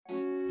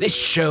This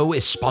show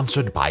is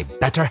sponsored by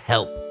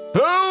BetterHelp.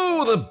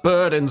 Oh, the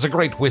burdens a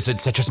great wizard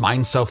such as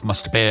myself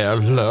must bear,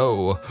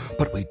 lo.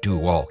 But we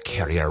do all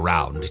carry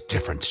around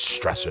different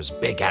stressors,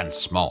 big and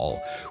small.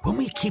 When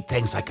we keep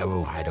things like,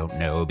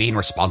 being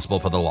responsible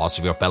for the loss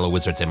of your fellow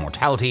wizard's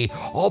immortality,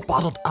 all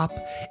bottled up,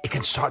 it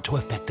can start to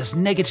affect us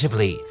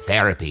negatively.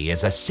 Therapy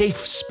is a safe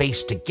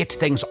space to get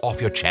things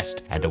off your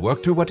chest and to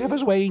work through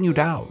whatever's weighing you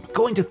down.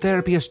 Going to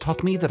therapy has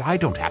taught me that I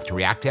don't have to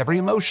react to every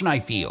emotion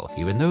I feel,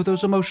 even though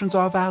those emotions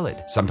are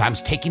valid.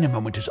 Sometimes taking a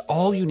moment is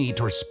all you need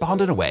to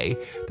respond in a way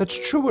that's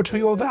truer to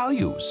your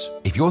values.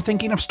 If you're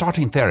thinking of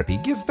starting therapy,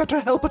 give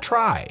BetterHelp a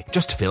try.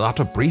 Just fill out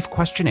a brief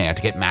questionnaire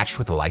to get matched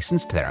with a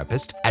licensed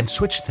therapist and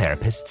switch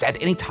therapists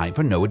at any time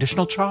for no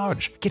additional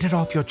charge. Get it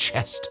off your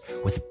chest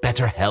with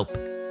BetterHelp.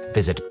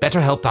 Visit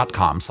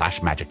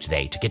betterhelp.com/magic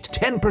today to get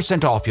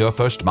 10% off your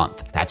first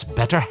month. That's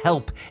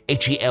BetterHelp,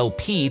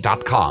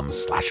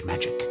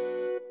 HELP.com/magic.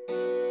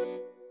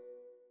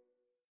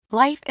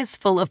 Life is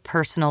full of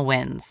personal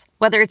wins.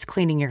 Whether it's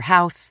cleaning your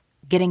house,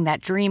 getting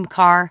that dream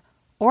car,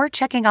 or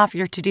checking off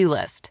your to-do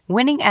list,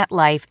 winning at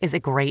life is a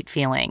great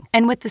feeling.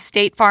 And with the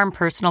State Farm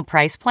Personal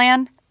Price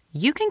Plan,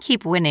 you can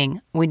keep winning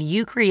when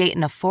you create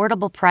an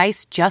affordable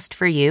price just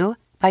for you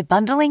by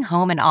bundling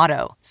home and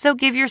auto. So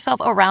give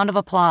yourself a round of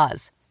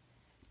applause.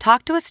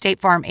 Talk to a State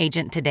Farm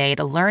agent today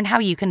to learn how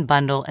you can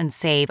bundle and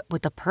save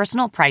with the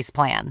Personal Price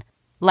Plan.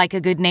 Like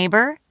a good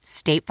neighbor,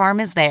 State Farm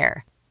is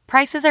there.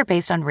 Prices are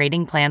based on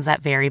rating plans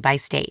that vary by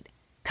state.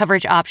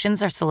 Coverage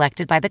options are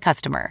selected by the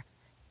customer.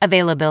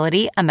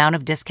 Availability, amount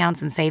of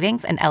discounts and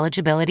savings, and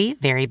eligibility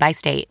vary by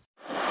state.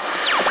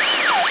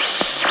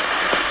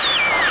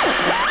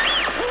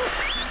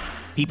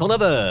 People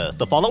of Earth,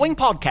 the following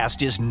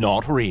podcast is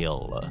not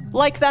real.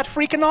 Like that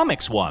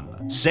Freakonomics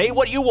one. Say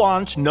what you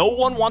want, no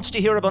one wants to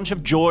hear a bunch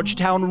of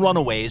Georgetown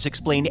runaways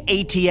explain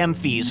ATM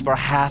fees for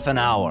half an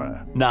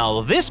hour.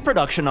 Now this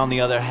production, on the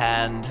other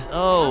hand,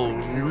 oh,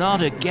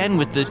 not again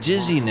with the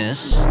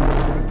dizziness.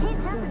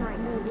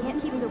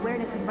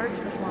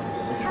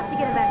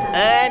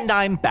 And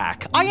I'm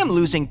back. I am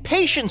losing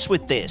patience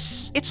with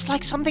this. It's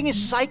like something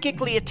is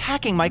psychically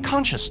attacking my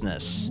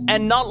consciousness.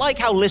 And not like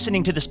how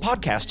listening to this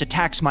podcast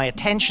attacks my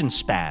attention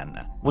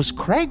span. Was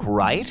Craig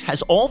right?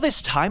 Has all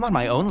this time on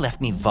my own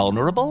left me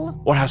vulnerable?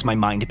 Or has my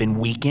mind been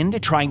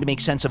weakened, trying to make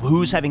sense of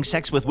who's having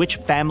sex with which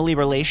family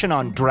relation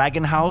on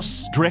Dragon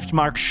House,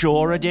 Driftmark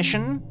Shore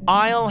edition?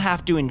 I'll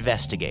have to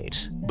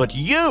investigate. But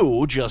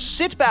you just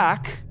sit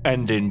back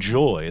and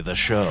enjoy the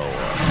show.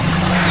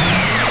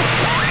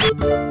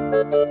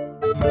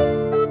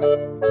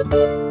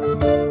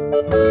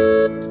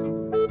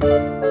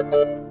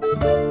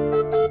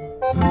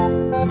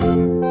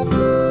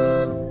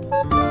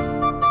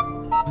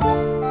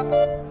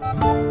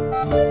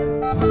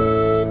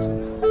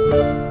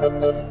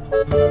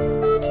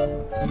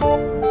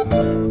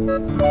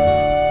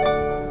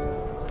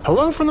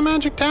 Hello from the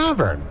Magic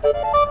Tavern,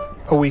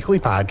 a weekly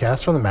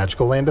podcast from the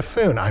magical land of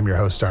Foon. I'm your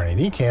host, Arnie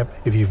Niekamp.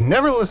 If you've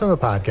never listened to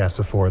the podcast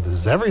before, this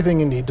is everything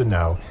you need to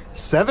know.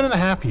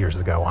 7.5 years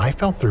ago, I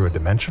fell through a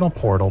dimensional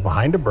portal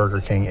behind a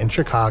Burger King in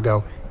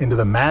Chicago into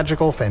the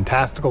magical,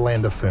 fantastical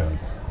land of Foon.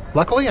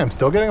 Luckily, I'm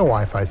still getting a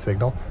Wi-Fi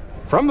signal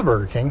from the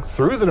Burger King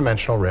through the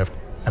dimensional rift,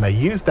 and I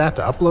used that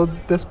to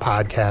upload this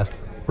podcast,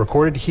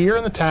 recorded here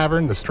in the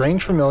tavern, The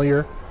Strange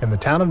Familiar, in the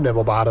town of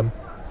Nibblebottom,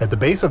 at the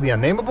base of the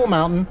unnameable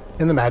mountain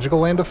in the magical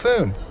land of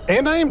Foon.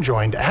 And I am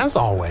joined, as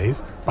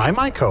always, by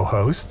my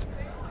co-host,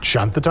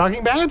 Chunt the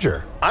Talking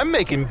Badger. I'm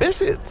making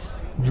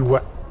biscuits.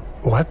 What?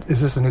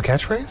 Is this a new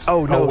catchphrase?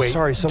 Oh, no, wait.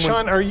 sorry, someone...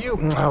 Chunt, are you...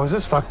 Oh, is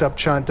this fucked up,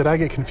 Chunt? Did I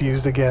get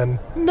confused again?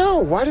 No,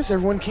 why does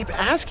everyone keep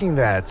asking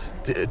that?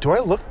 Do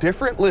I look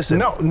different? Listen.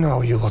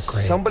 No, you look great.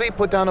 Somebody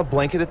put down a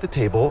blanket at the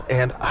table,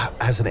 and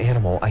as an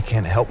animal, I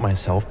can't help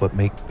myself but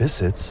make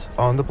biscuits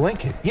on the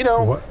blanket. You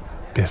know... What?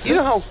 Biscuits? You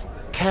know how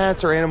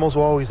cats or animals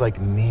will always,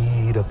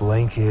 need a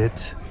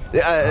blanket?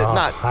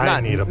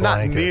 I need a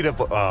blanket.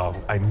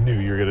 I knew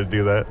you were going to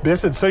do that.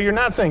 Biscuits. So you're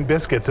not saying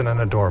biscuits in an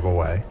adorable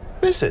way?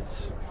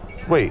 Biscuits.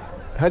 Wait,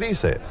 how do you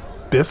say it?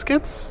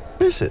 Biscuits?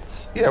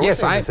 Biscuits. Yeah, we're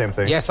saying the same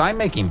thing. Yes, I'm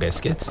making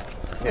biscuits.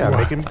 Yeah, I'm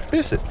making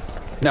biscuits.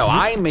 No,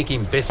 I'm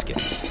making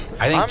biscuits.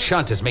 I think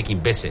Chunt is making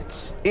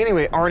biscuits.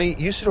 Anyway, Arnie,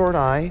 Usador and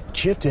I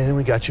chipped in and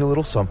we got you a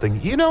little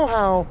something. You know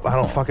how,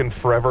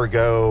 forever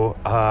ago,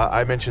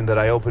 I mentioned that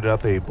I opened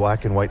up a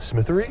black and white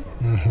smithery?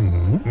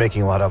 Mm-hmm.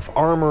 Making a lot of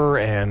armor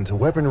and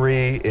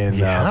weaponry in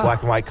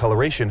black and white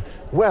coloration.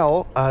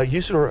 Well,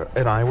 Usador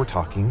and I were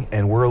talking,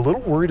 and we're a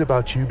little worried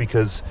about you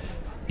because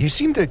you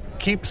seem to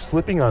keep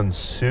slipping on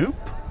soup.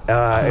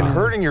 And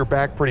hurting your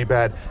back pretty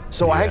bad.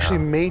 So I actually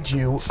made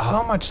you...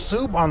 so much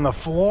soup on the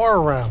floor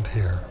around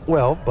here.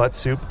 Well, but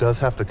soup does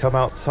have to come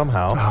out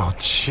somehow. Oh,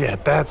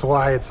 shit. That's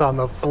why it's on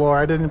the floor.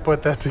 I didn't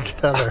put that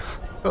together.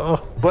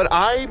 But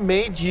I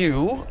made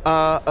you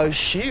a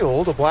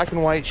shield, a black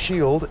and white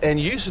shield, and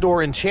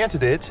Usador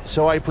enchanted it,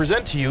 so I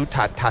present to you,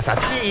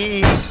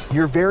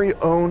 your very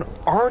own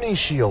Arnie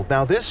shield.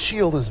 Now, this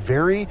shield is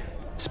very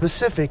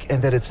specific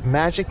in that it's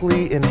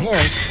magically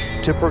enhanced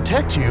to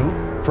protect you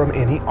from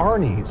any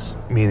Arnies,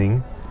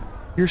 meaning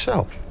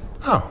yourself.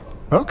 Oh,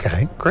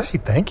 okay.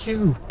 Great. Thank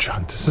you,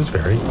 John. This is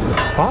very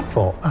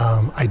thoughtful.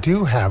 I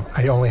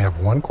only have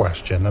one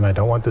question, and I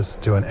don't want this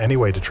to in any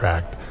way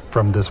detract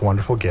from this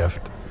wonderful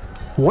gift.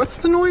 What's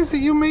the noise that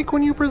you make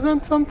when you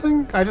present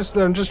something? I'm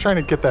just trying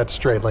to get that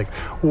straight. Like,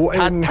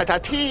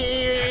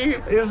 Ta-ta-ta-tee!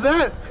 Is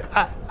that?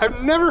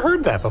 I've never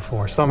heard that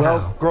before. Somehow.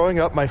 Well, growing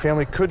up, my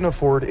family couldn't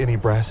afford any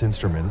brass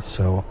instruments,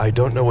 so I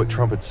don't know what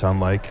trumpets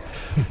sound like.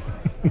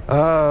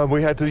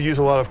 We had to use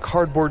a lot of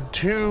cardboard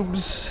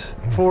tubes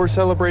for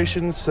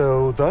celebrations,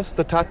 so thus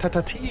the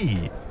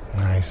ta-ta-ta-tee.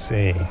 I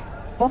see.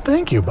 Well,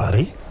 thank you,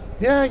 buddy.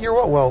 Yeah, you're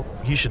welcome. Well,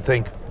 you should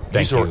thank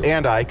Usador you.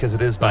 and I, because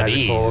it is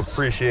Magical Buddies.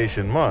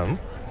 Appreciation Month.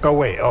 Oh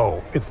wait,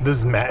 and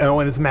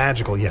it's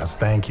magical. Yes,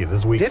 thank you.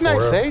 This week. Did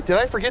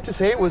I forget to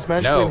say it was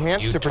magically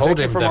enhanced to protect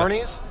you from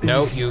Arnie's?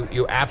 No,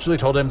 you absolutely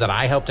told him that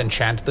I helped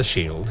enchant the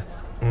shield,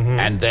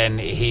 and then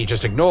he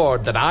just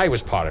ignored that I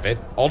was part of it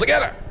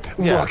altogether.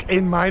 Yeah. Look,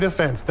 in my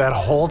defense, that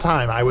whole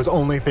time I was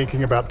only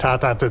thinking about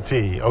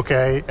ta-ta-ta-tee,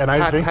 okay? And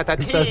I think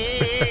that's fair.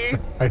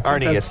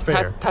 Arnie, it's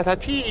fair.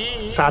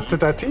 ta-ta-ta-tee.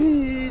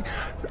 Ta-ta-ta-tee.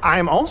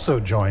 I'm also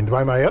joined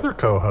by my other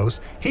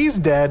co-host. He's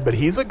dead, but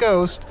he's a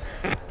ghost.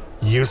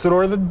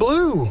 Usador the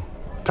Blue.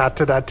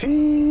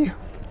 Ta-ta-ta-tee.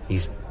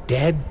 He's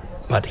dead,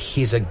 but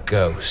he's a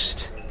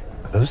ghost.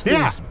 Are those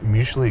things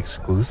mutually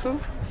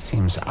exclusive? It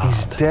seems odd.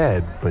 He's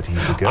dead, but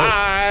he's a ghost.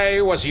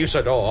 I was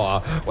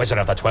Usador, wizard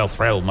of the 12th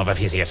realm of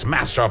Ephesius,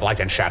 master of light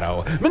and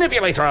shadow,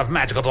 manipulator of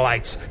magical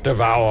delights,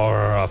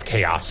 devourer of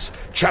chaos,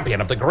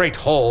 champion of the great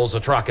halls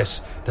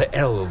Atrakas. The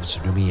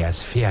elves knew me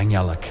as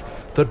Fiangyalak.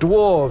 The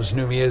dwarves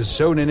knew me as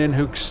Zonin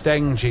Inhuk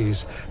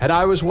Stengis, and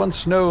I was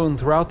once known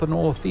throughout the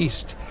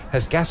northeast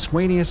as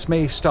Gaswanius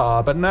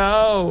Maystar, but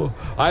now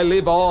I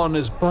live on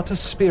as but a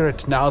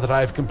spirit now that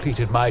I've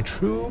completed my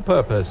true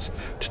purpose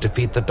to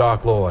defeat the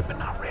Dark Lord, but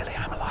not really,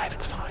 I'm alive,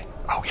 it's fine.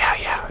 Oh, yeah.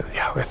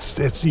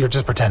 It's you're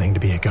just pretending to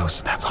be a ghost,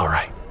 and that's all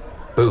right.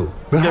 Boo.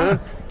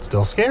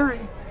 Still scary.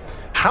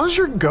 How's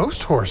your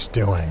ghost horse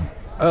doing?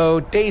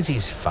 Oh,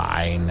 Daisy's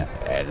fine,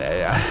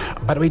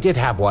 but we did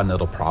have one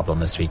little problem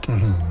this week.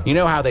 You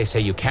know how they say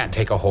you can't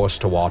take a horse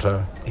to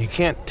water? You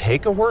can't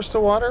take a horse to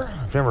water?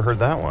 I've never heard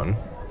that one.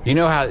 You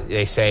know how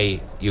they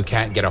say you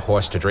can't get a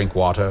horse to drink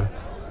water?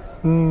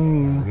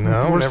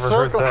 No, We're never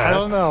heard that. I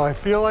don't know. I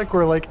feel like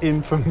we're like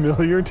in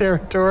familiar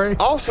territory.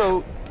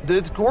 Also,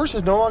 the horse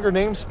is no longer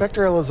named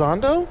Spectre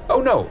Elizondo?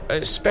 Oh, no.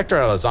 Spectre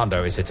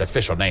Elizondo is its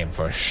official name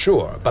for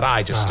sure, but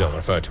I just still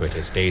refer to it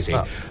as Daisy.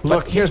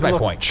 Look, here's my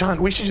point.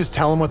 John, we should just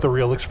tell him what the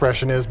real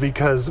expression is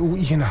because,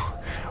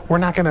 we're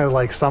not going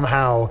to,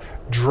 somehow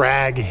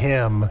drag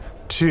him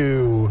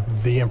to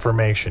the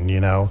information,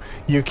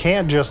 You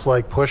can't just,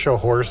 push a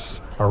horse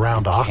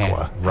around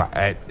Aqua.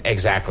 Right,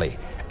 exactly.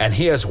 And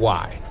here's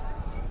why.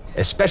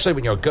 Especially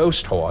when your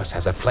ghost horse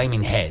has a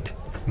flaming head.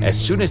 As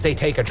soon as they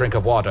take a drink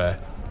of water,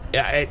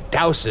 it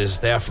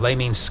douses their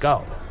flaming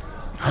skull.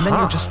 And then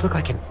you just look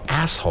like an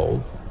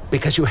asshole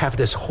because you have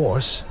this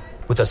horse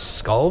with a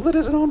skull that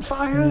isn't on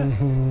fire.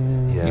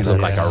 Yeah, you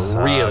look like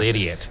a real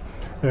idiot.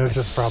 It's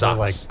just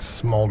probably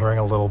smoldering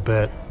a little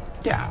bit.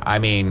 Yeah, I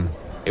mean,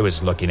 it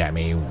was looking at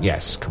me,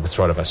 yes, with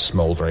sort of a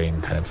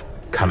smoldering kind of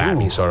come at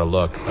me sort of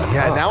look. But,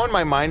 yeah, now in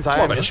my mind's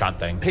eye, I'm just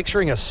thing.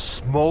 Picturing a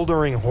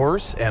smoldering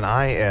horse, and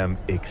I am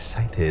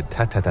excited.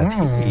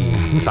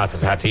 Ta-ta-ta-tee.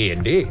 Ta-ta-ta-tee,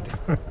 indeed.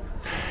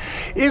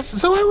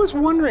 So I was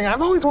wondering,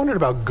 I've always wondered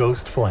about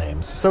ghost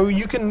flames. So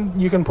you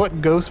can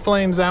put ghost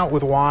flames out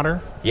with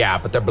water? Yeah,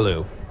 but they're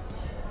blue.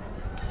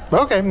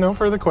 Okay, no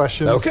further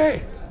questions.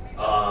 Okay.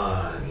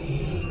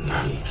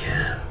 Arnie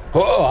Camp.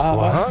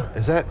 What?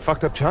 Is that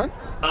fucked up Chunt?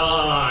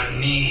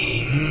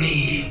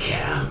 Arnie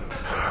Camp.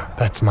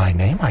 That's my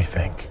name, I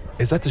think.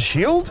 Is that the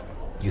shield?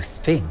 You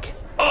think?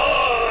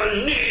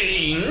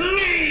 Arnie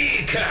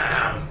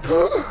Camp.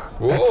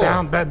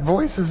 That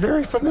voice is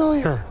very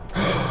familiar.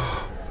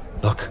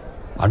 Look,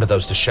 under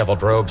those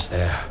disheveled robes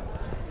there,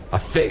 a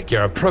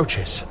figure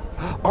approaches.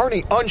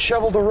 Arnie,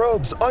 unshovel the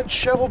robes.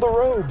 Unshovel the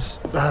robes.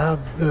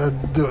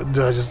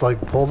 Do I just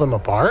pull them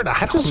apart?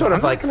 I just sort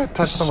of I'm not going to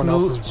touch someone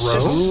else's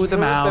robes. Smooth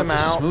them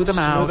out. Smooth them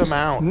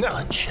out. No.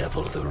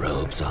 Unshovel the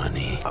robes,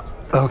 Arnie.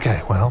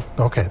 Okay.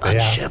 They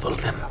asked. Unshovel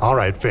them. All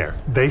right, fair.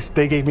 They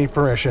gave me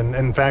permission.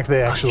 In fact,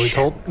 they actually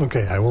told.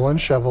 Okay, I will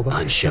unshovel them.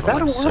 Unshovel. Is that a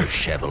I'm word? so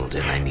shoveled,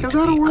 and I need Is to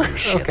that be a word?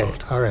 unshoveled.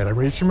 Okay. All right. I'm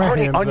reaching my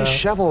Arnie, hands out.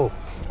 unshovel.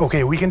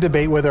 Okay, we can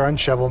debate whether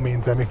unshovel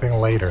means anything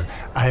later.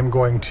 I'm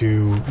going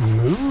to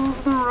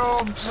move the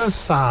robes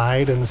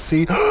aside and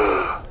see.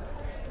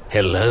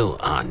 Hello,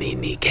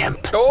 Arnie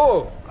Camp.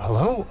 Oh!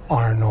 Hello,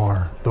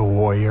 Arnor, the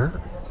warrior.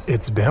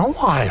 It's been a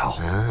while.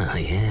 Ah,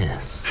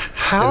 yes.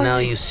 How And now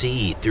you- you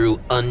see through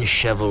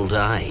unshoveled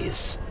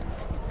eyes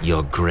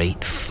your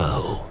great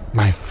foe.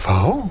 My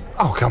foe?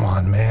 Oh, come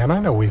on, man. I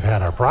know we've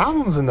had our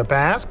problems in the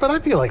past, but I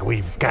feel like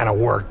we've kind of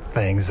worked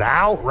things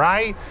out,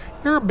 right?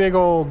 You're a big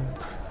old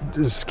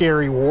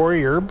scary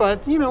warrior,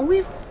 but,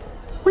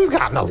 we've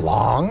gotten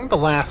along the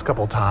last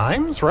couple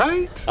times,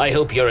 right? I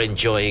hope you're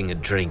enjoying a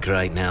drink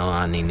right now,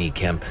 Arnie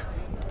Camp.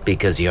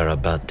 Because you're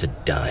about to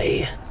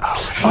die.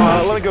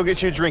 Let me go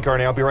get you a drink,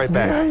 Arnie. I'll be right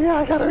back. Yeah,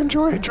 I gotta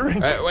enjoy a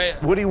drink. Wait.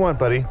 What do you want,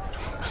 buddy?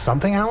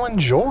 Something I'll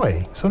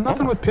enjoy. So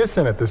nothing with piss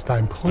in it this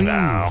time, please.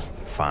 No,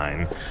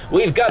 fine.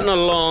 We've gotten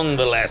along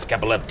the last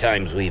couple of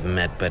times we've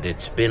met, but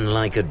it's been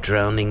like a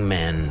drowning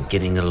man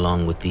getting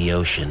along with the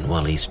ocean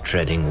while he's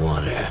treading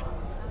water.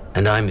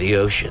 And I'm the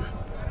ocean,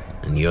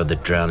 and you're the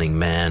drowning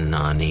man,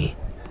 Arnie.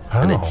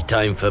 And it's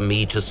time for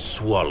me to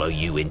swallow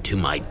you into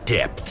my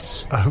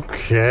depths.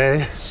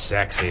 Okay.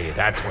 Sexy.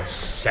 That's what's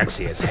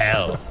sexy as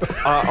hell.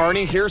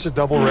 Arnie, here's a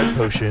double red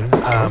potion.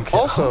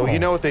 Also, you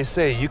know what they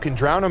say, you can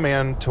drown a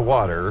man to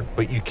water,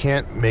 but you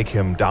can't make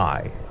him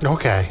die.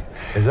 Okay.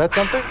 Is that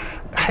something?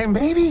 Hey,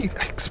 maybe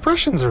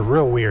expressions are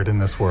real weird in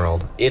this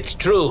world. It's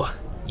true.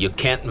 You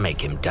can't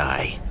make him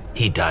die.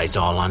 He dies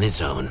all on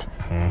his own.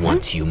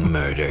 Once you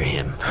murder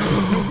him.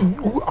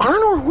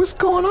 Arnor, what's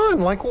going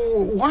on? Like,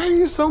 why are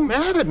you so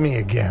mad at me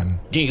again?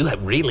 Do you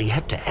really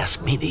have to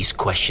ask me these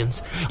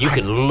questions? You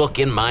can look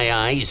in my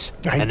eyes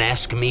and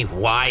ask me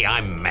why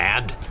I'm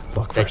mad?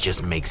 Look, that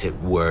just makes it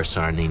worse,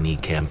 Arnie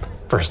Niekamp.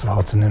 First of all,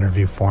 it's an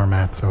interview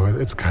format, so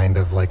it's kind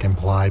of like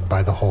implied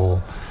by the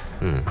whole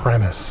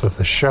premise of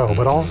the show.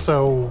 But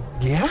also,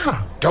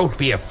 yeah. Don't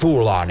be a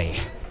fool, Arnie.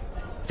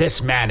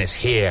 This man is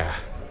here,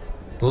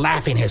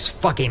 laughing his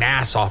fucking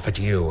ass off at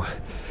you.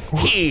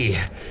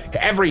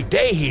 Every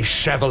day he's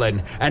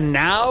shoveling, and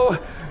now...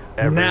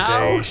 Every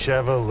day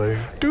shoveling.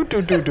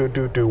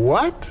 Do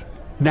what?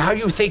 Now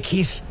you think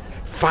he's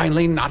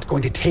finally not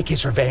going to take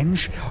his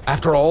revenge?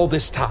 After all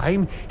this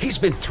time, he's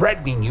been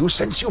threatening you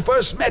since you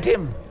first met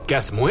him.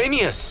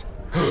 Gasmuenius!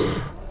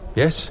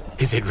 Yes?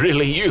 Is it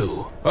really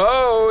you?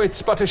 Oh,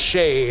 it's but a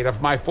shade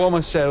of my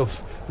former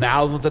self,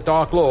 now that the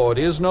Dark Lord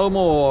is no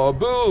more.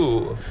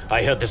 Boo!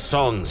 I heard the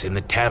songs in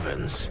the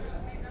taverns.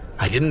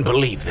 I didn't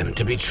believe them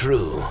to be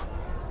true.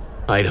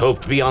 I'd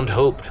hoped beyond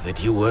hope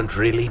that you weren't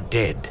really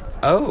dead.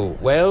 Oh,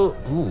 well,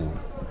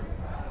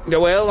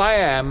 Well, I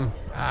am.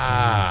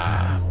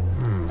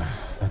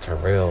 That's a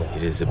real...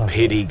 It is a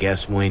pity,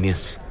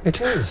 Gasmuenius.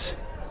 It is.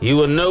 You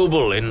were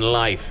noble in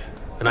life,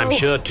 and I'm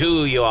sure,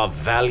 too, you are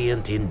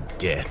valiant in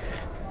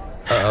death.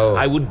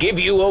 I would give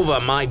you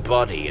over my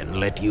body and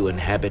let you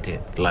inhabit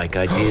it like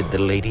I did the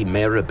Lady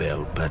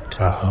Maribel, but...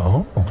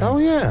 Oh,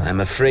 yeah.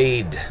 I'm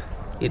afraid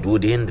it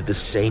would end the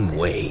same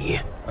way.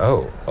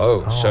 So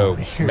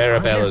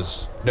Maribel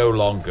is no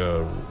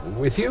longer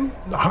with you?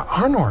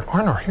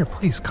 Arnor, here,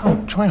 please,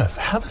 come join us.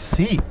 Have a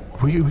seat.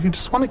 We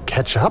just want to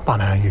catch up on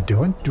how you're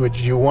doing. Do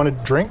you want a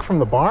drink from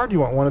the bar? Do you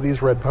want one of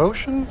these red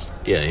potions?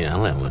 Yeah,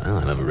 I'll have one. I'll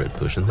have a red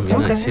potion. That'd be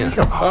Okay, nice, here yeah. you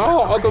go.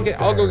 I'll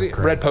go get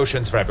red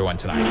potions for everyone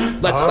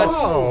tonight. Let's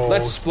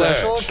splurge.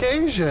 Special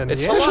occasion.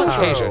 It's yeah. special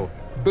occasion.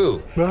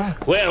 Boo.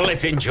 Well,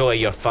 let's enjoy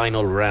your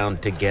final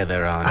round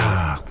together,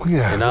 Arnie.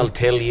 Yeah. And I'll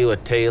tell you a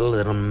tale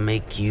that'll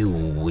make you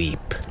weep.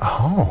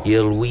 Oh.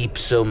 You'll weep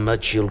so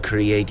much you'll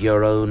create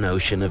your own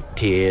ocean of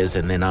tears,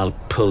 and then I'll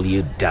pull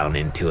you down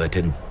into it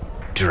and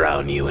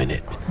drown you in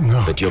it.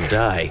 No. But you'll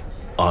die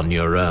on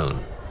your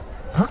own.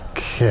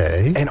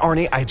 Okay. And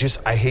Arnie,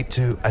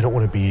 I don't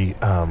want to be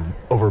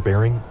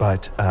overbearing,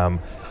 but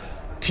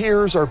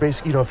tears are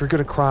basically, if you're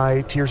going to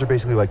cry, tears are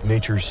basically like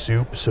nature's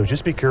soup. So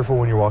just be careful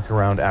when you're walking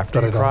around after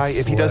That you I don't cry.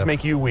 If he does slip.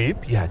 make you weep,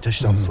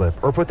 just don't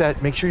slip. Or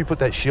make sure you put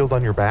that shield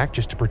on your back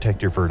just to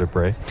protect your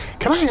vertebrae.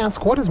 Can I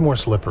ask, what is more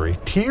slippery,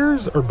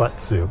 tears or butt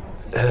soup?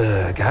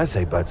 Gotta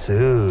say butt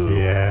soup.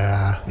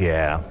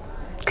 Yeah.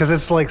 Because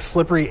it's like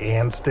slippery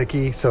and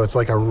sticky, so it's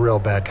like a real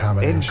bad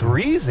combination. And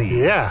greasy.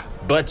 Yeah.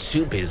 Butt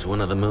soup is one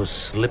of the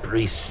most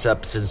slippery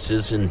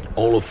substances in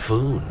all of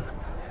food.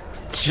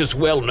 It's just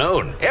well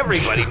known.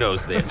 Everybody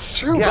knows this. It's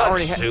true. Yeah, Butt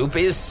Arnie, soup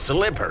is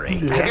slippery.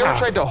 Have you ever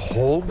tried to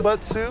hold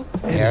butt soup?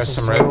 Here's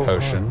some red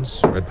potions.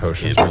 Red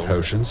potions.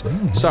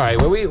 Sorry,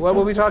 what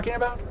were we talking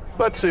about?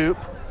 Butt soup.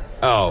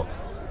 Oh,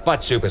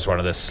 butt soup is one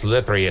of the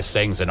slipperiest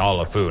things in all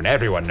of food.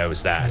 Everyone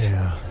knows that.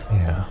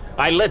 Yeah.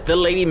 I let the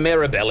Lady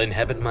Maribel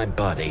inhabit my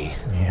body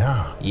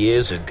Yeah.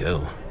 years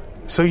ago.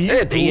 So you...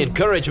 At the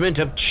encouragement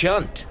of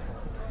Chunt,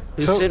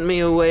 who So- sent me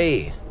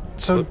away.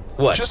 So,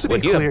 What? just to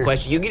What, be you have clear... a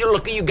question? You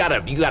got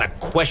a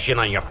question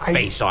on your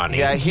face, Arnie.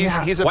 Yeah, he's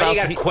Why about do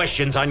you got to...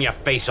 questions on your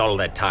face all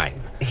the time?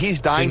 He's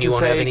dying Soon you to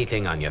won't have say...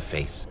 anything on your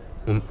face.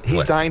 He's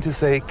What? dying to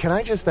say, can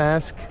I just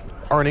ask...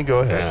 Arnie, go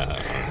ahead.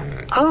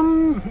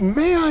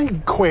 May I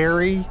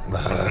query?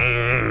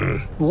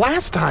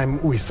 Last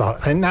time we saw...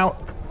 And now,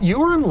 you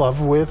were in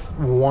love with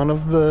one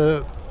of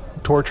the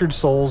tortured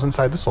souls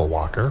inside the Soul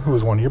Walker, who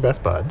was one of your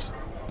best buds.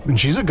 And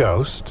she's a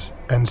ghost.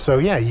 And so,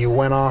 yeah, you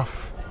went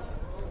off...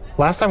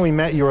 Last time we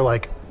met, we were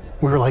like,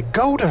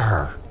 go to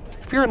her.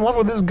 If you're in love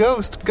with this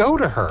ghost, go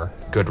to her.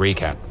 Good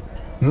recap.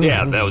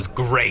 Yeah, that was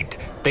great.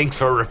 Thanks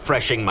for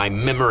refreshing my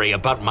memory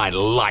about my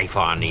life,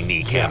 Arnie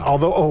Niekamp. Yeah,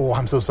 although,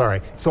 I'm so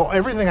sorry. So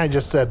everything I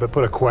just said, but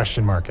put a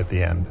question mark at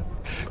the end.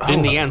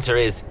 Then the answer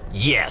is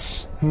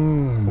yes.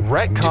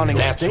 Retconning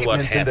That's what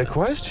statements into happened.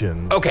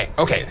 questions.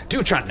 Okay.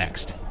 Do Chunt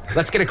next.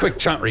 Let's get a quick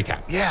Chunt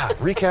recap. Yeah,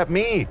 recap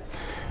me.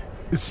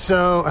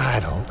 So,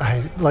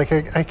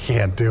 I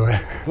can't do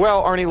it.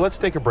 Well, Arnie, let's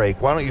take a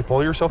break. Why don't you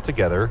pull yourself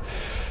together?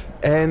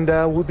 And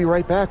we'll be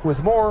right back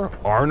with more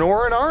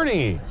Arnor and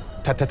Arnie.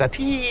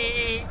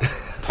 Ta-ta-ta-tee.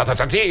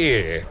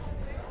 Ta-ta-ta-tee.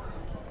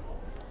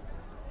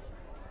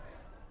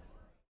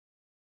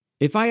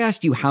 If I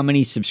asked you how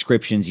many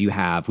subscriptions you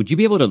have, would you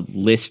be able to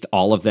list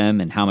all of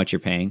them and how much you're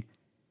paying?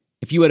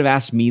 If you would have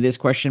asked me this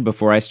question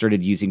before I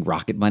started using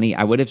Rocket Money,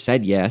 I would have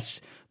said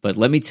yes, but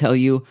let me tell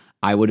you,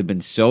 I would have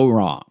been so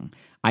wrong.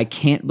 I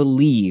can't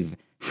believe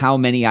how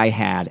many I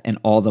had and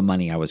all the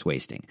money I was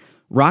wasting.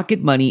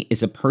 Rocket Money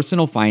is a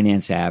personal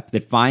finance app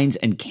that finds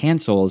and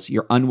cancels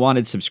your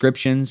unwanted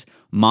subscriptions,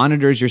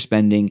 monitors your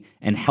spending,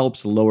 and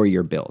helps lower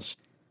your bills.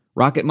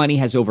 Rocket Money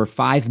has over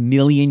 5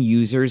 million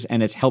users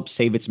and has helped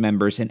save its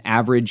members an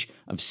average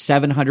of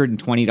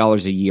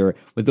 $720 a year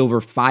with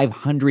over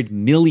 500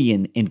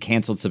 million in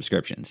canceled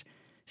subscriptions.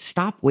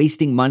 Stop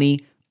wasting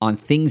money on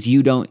things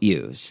you don't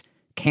use.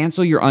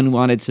 Cancel your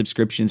unwanted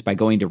subscriptions by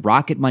going to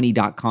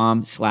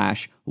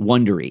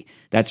rocketmoney.com/Wondery.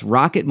 That's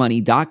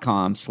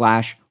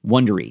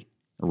rocketmoney.com/Wondery.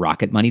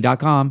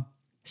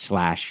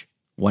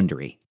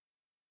 rocketmoney.com/Wondery.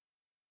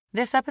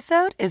 This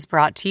episode is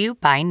brought to you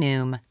by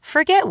Noom.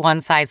 Forget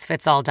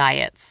one-size-fits-all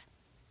diets.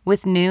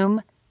 With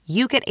Noom,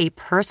 you get a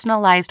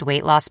personalized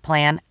weight loss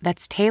plan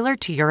that's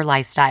tailored to your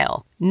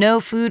lifestyle. No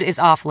food is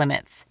off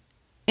limits.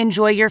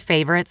 Enjoy your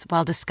favorites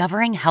while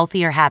discovering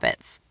healthier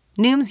habits.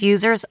 Noom's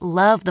users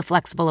love the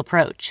flexible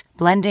approach,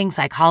 blending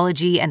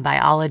psychology and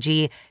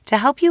biology to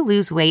help you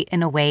lose weight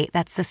in a way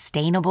that's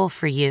sustainable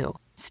for you.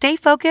 Stay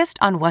focused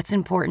on what's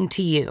important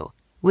to you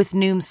with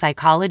Noom's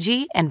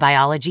psychology and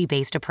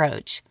biology-based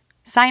approach.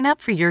 Sign up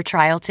for your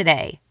trial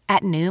today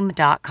at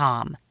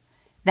Noom.com.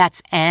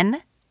 That's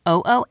Noom.com.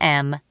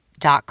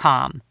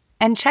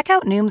 And check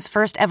out Noom's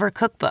first ever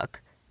cookbook,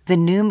 The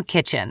Noom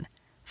Kitchen,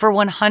 for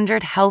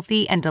 100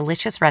 healthy and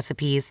delicious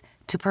recipes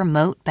to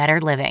promote better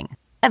living.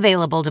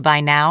 Available to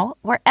buy now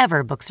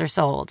wherever books are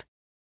sold.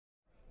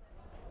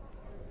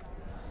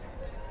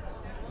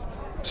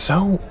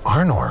 So,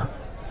 Arnor,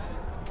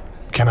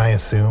 can I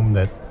assume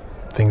that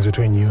things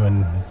between you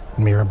and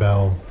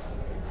Mirabelle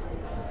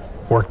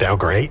worked out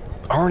great?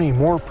 Arnie,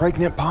 more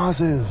pregnant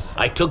pauses.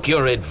 I took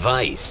your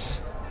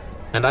advice,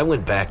 and I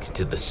went back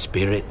to the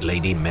spirit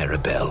lady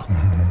Mirabelle.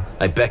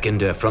 I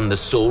beckoned her from the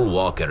Soul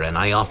Walker, and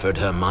I offered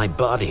her my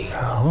body.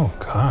 Oh,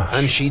 gosh.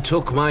 And she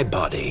took my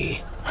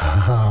body,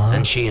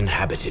 and she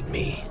inhabited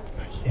me.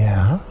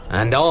 Yeah?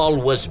 And all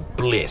was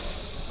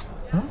bliss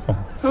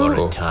for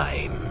a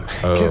time.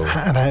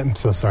 And I'm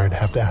so sorry to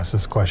have to ask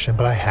this question,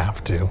 but I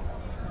have to.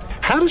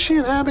 How does she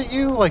inhabit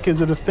you? Like,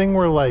 is it a thing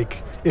where,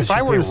 like, if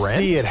I were to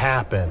see it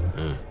happen,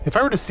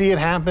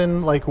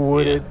 like,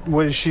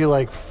 would she,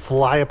 like,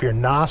 fly up your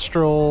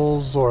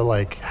nostrils, or,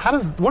 like,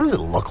 what does it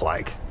look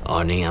like?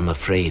 Arnie, I'm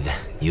afraid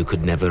you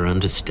could never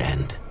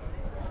understand.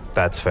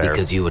 That's fair.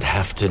 Because you would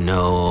have to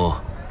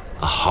know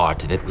a heart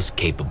that was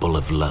capable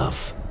of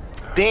love.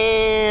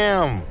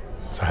 Damn!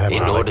 So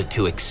in order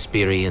to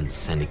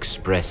experience and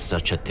express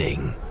such a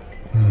thing.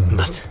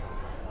 But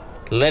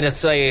let us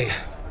say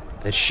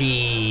that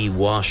she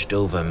washed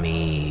over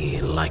me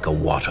like a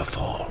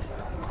waterfall.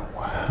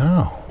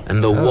 Wow.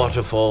 And the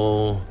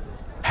waterfall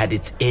had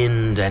its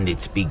end and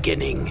its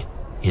beginning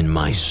in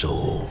my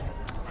soul.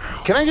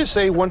 Can I just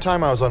say, one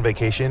time I was on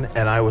vacation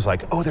and I was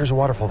like, oh, there's a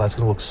waterfall that's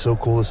going to look so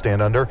cool to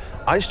stand under.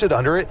 I stood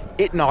under it.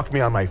 It knocked me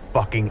on my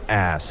fucking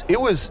ass.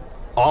 It was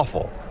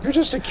awful. You're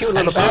just a cute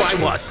little And so I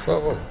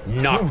bastard. was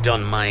knocked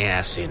on my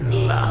ass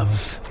in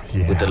love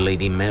with the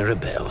Lady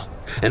Mirabelle.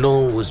 And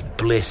all was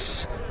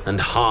bliss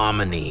and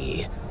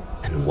harmony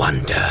and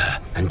wonder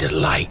and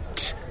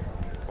delight.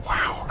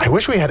 Wow. I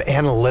wish we had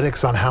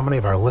analytics on how many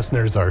of our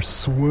listeners are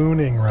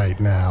swooning right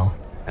now.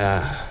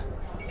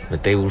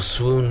 But they will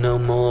swoon no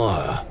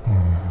more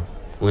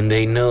when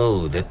they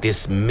know that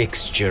this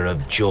mixture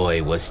of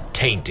joy was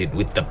tainted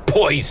with the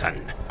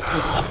poison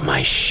of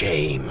my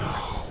shame.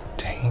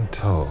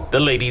 Taint. The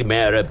Lady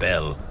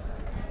Mirabelle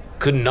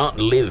could not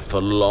live for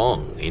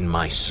long in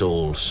my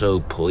soul,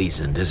 so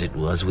poisoned as it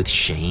was with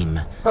shame.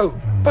 Oh,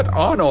 but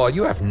Arnor,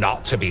 you have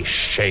naught to be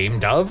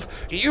shamed of.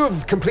 You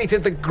have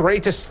completed the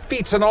greatest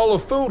feats in all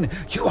of Foon.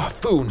 You are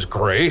Foon's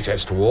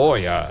greatest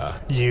warrior.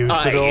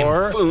 Usador? I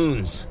am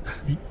Foon's.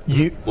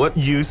 What?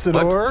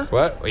 Usador?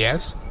 What?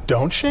 Yes?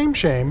 Don't shame.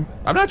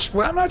 I'm not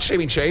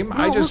shaming shame. No,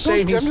 I'm just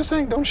saying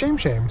don't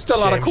shame. Still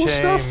a lot of cool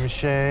stuff.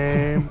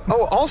 Shame.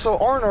 Oh, also,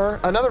 Arnor,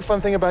 another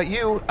fun thing about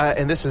you,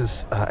 and this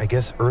is, I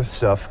guess, Earth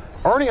stuff.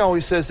 Arnie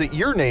always says that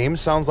your name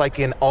sounds like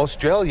an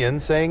Australian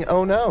saying,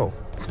 oh no.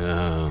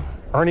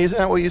 Arnie, isn't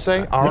that what you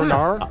say?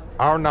 Arnar?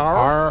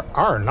 Arnar?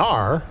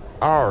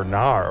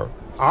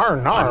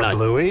 Arnar,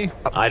 Bluey.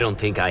 I don't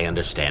think I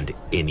understand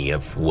any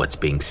of what's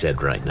being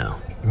said right now.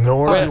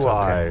 Nor do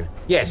I. Okay.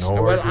 Yes.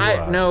 Nor do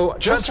I. No,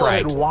 Just Chunt's let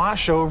right. it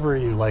wash over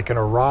you like an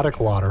erotic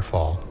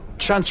waterfall.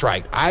 Chunt's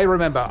right. I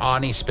remember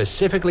Arnie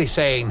specifically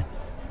saying,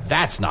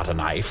 that's not a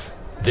knife.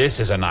 This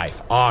is a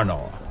knife,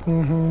 Arnor.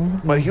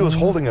 But he was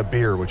holding a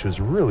beer, which was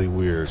really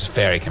weird. It's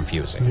very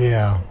confusing.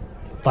 Yeah.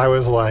 I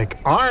was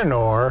like,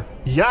 Arnor,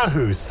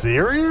 Yahoo,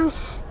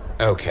 serious?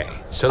 Okay,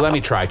 so let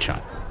me try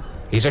Chunt.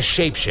 He's a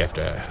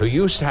shapeshifter who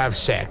used to have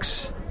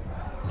sex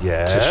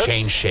Yes. to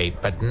change shape,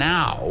 but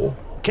now...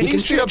 Can he you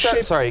speed up change that?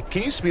 shape- Sorry,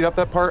 can you speed up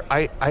that part?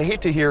 I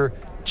hate to hear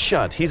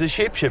Chunt. He's a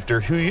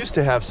shapeshifter who used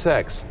to have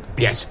sex.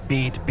 Beat, Yes.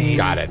 beat.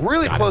 Got it.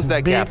 Really Got close it.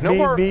 that gap. No Beat,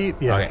 more. beat,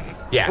 yeah. Okay.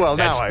 Yeah, Well,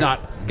 now that's I-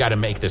 not... Got to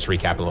make this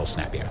recap a little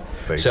snappier.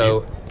 Thank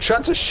So,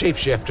 Chunt's a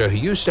shapeshifter who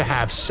used to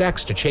have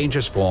sex to change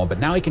his form, but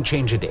now he can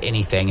change into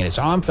anything, and his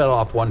arm fell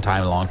off one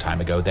time a long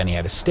time ago, then he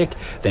had a stick,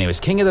 then he was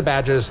king of the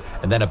badgers,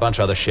 and then a bunch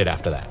of other shit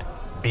after that.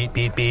 Beat,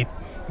 beat, beat.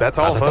 That's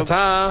all, folks.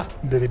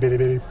 Ta-ta-ta. Bitty, bitty,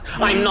 bitty.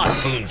 I'm not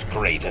Foon's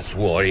greatest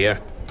warrior.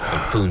 I'm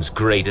Foon's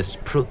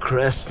greatest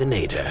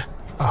procrastinator.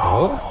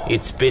 Oh?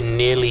 It's been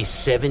nearly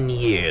 7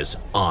 years,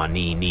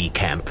 Arnie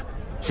Niekamp,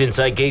 since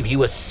I gave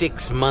you a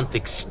 6-month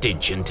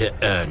extension to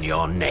earn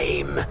your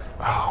name.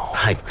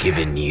 I've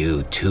given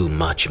you too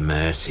much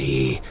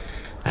mercy,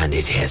 and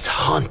it has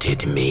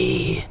haunted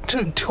me.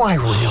 Do I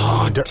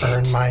really need to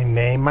earn my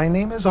name? My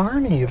name is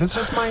Arnie. That's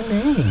just my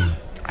name.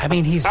 I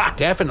mean, he's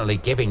definitely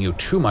giving you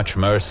too much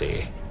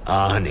mercy.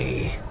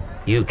 Arnie,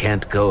 you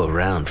can't go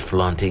around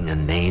flaunting a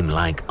name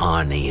like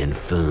Arnie and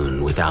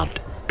Foon without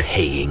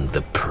paying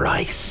the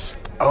price.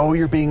 Oh,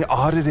 you're being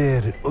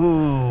audited.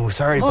 Ooh,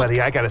 sorry, Look.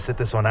 buddy. I gotta sit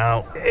this one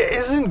out.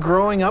 Isn't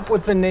growing up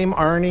with the name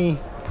Arnie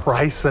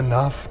price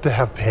enough to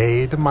have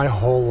paid my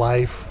whole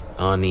life?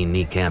 Arnie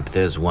Niekamp,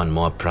 there's one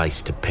more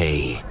price to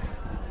pay,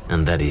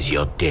 and that is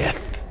your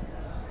death.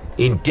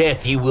 In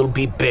death, you will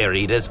be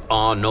buried as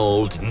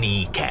Arnold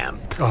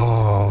Niekamp.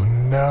 Oh,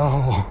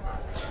 no.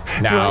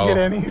 Do Now, I get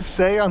any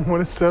say on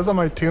what it says on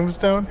my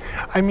tombstone?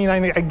 I mean,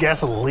 I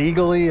guess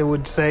legally it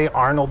would say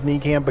Arnold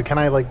Niekamp, but can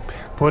I,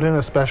 put in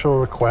a special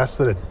request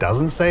that it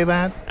doesn't say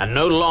that? And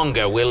no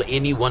longer will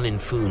anyone in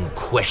Foon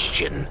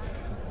question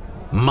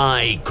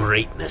my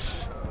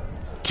greatness.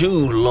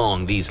 Too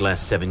long these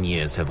last 7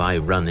 years have I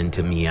run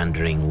into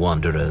meandering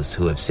wanderers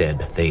who have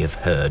said they have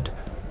heard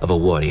of a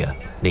warrior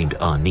named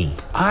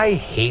Arnie. I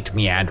hate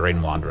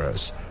meandering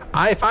wanderers.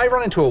 If I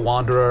run into a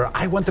wanderer,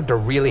 I want them to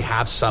really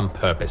have some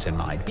purpose in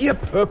mind. Be a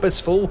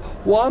purposeful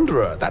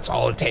wanderer. That's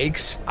all it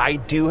takes. I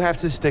do have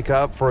to stick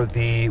up for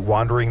the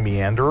wandering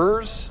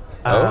meanderers.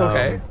 Oh,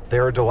 okay.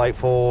 They're a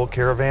delightful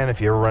caravan.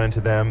 If you ever run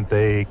into them,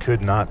 they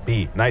could not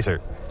be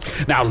nicer.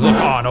 Now look,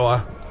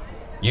 Arnor.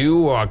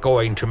 You are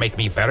going to make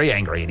me very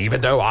angry, and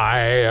even though I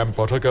am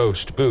but a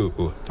ghost,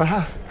 boo.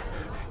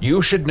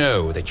 You should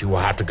know that you will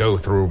have to go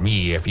through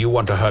me if you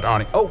want to hurt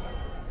Arnie. Oh,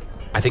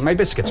 I think my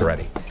biscuits are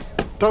ready.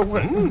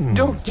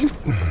 Don't you...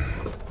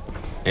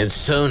 And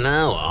so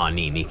now,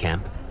 Arnie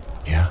Niekamp,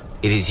 Yeah.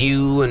 it is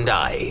you and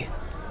I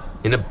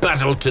in a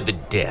battle to the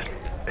death.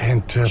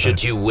 And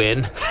Should you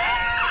win,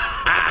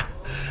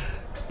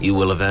 you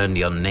will have earned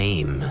your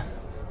name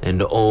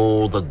and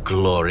all the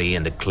glory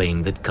and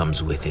acclaim that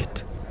comes with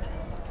it.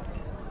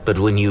 But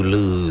when you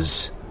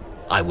lose,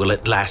 I will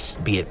at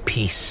last be at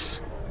peace,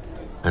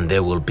 and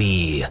there will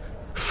be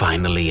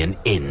finally an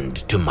end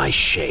to my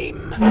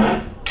shame.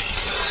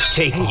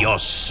 Take your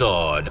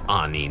sword,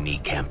 Arnie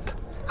Niekamp.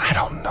 I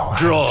don't know how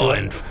to do Draw it.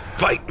 and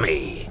fight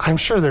me. I'm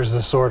sure there's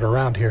a sword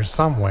around here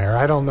somewhere.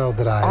 I don't know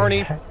that I...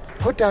 Arnie,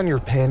 put down your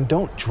pen.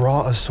 Don't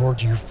draw a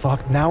sword, you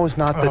fuck. Now is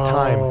not the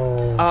time.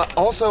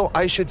 Also,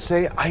 I should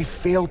say I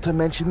failed to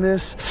mention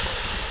this,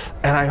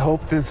 and I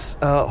hope this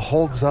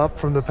holds up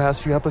from the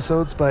past few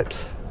episodes, but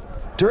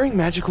during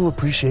Magical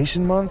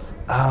Appreciation Month,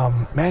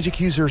 magic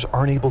users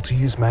aren't able to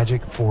use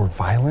magic for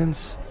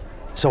violence.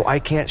 So I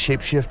can't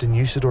shapeshift, and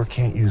Usador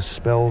can't use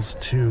spells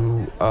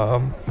to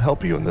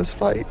help you in this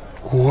fight.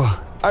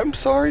 What? I'm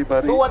sorry,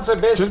 buddy. Who wants a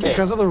biscuit? Just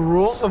because of the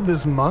rules of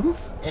this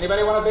month?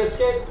 Anybody want a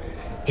biscuit?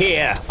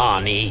 Here,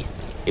 Arnie.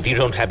 If you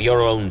don't have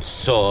your own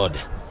sword,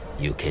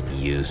 you can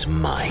use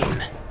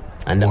mine.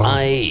 And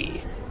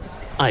I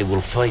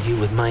will fight you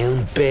with my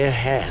own bare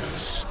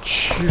hands.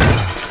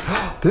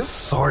 This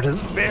sword is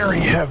very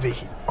heavy.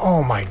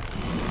 Oh my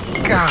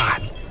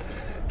god.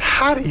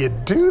 How do you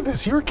do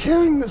this? You're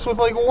carrying this with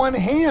one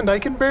hand. I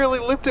can barely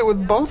lift it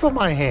with both of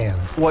my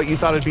hands. What, you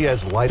thought it'd be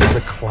as light as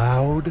a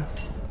cloud?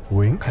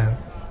 Wink.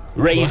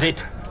 Raise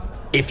it,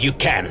 if you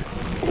can,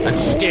 and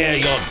stare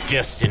your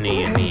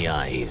destiny in the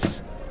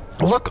eyes.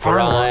 Look, For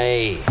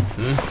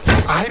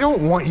Arnor, I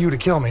don't want you to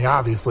kill me,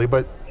 obviously,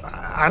 but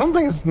I don't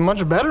think it's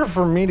much better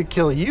for me to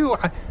kill you.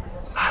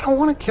 I don't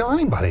want to kill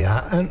anybody,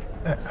 and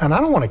I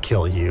don't want to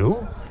kill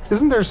you.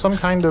 Isn't there some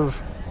kind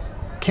of...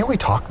 Can't we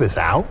talk this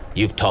out?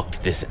 You've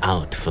talked this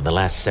out for the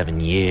last 7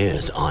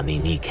 years,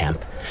 Arnie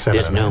Niekamp. 7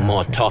 There's and a no half,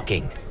 more yeah.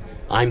 talking.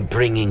 I'm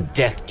bringing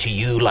death to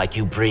you like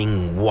you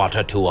bring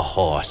water to a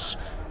horse.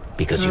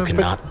 Because you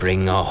cannot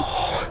bring a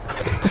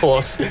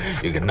horse.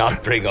 You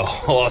cannot bring a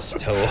horse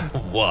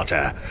to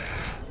water.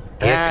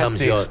 Here That's comes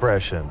the your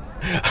expression.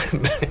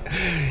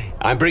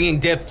 I'm bringing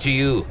death to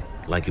you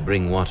like you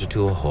bring water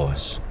to a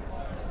horse.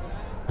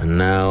 And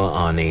now,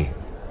 Arnie,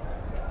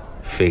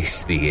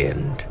 face the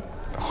end.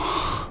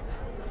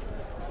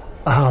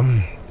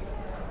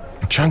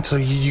 Chun, so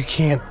you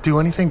can't do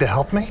anything to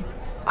help me?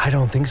 I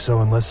don't think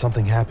so, unless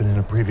something happened in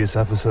a previous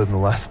episode in the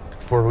last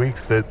 4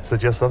 weeks that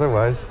suggests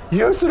otherwise.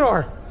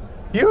 Usador,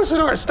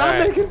 stop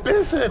making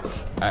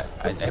biscuits.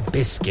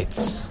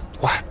 Biscuits.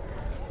 What?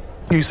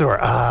 Usador,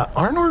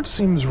 Arnor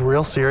seems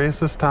real serious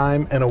this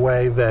time in a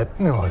way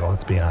that,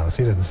 let's be honest,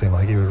 he didn't seem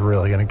like he was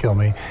really going to kill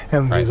me.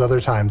 And these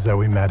other times that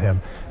we met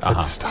him.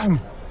 But this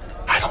time,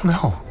 I don't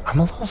know. I'm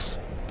a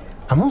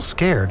little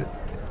scared.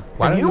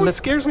 And you know what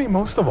scares me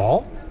most of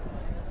all?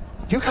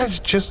 You guys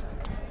just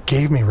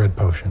gave me red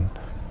potion.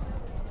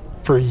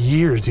 For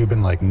years, you've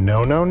been like,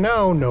 no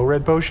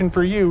red potion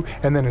for you.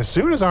 And then as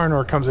soon as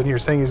Arnor comes in here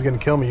saying he's going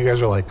to kill me, you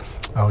guys are like,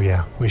 oh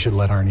yeah, we should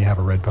let Arnie have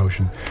a red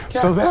potion.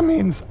 Yeah. So that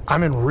means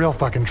I'm in real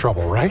fucking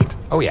trouble, right?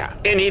 Oh yeah.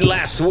 Any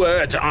last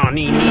words,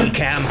 Arnie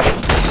Kneecamp?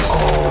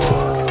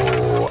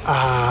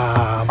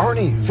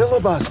 Arnie,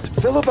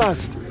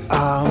 filibust.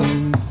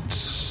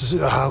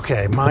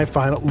 Okay, my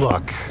final...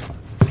 Look,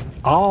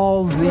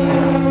 all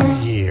these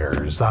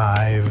years,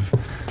 I've...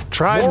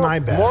 tried my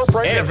best.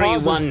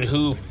 Everyone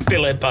who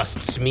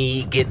filibusts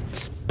me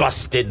gets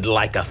busted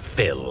like a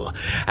fill.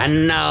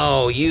 And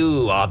now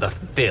you are the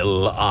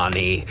fill,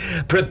 Arnie.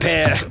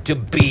 Prepare to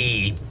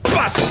be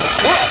busted.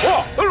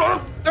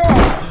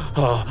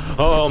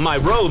 Oh, my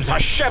robes are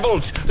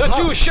shoveled. They're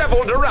too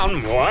shoveled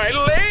around my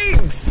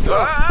legs.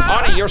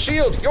 Arnie, your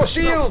shield.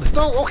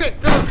 Oh, okay.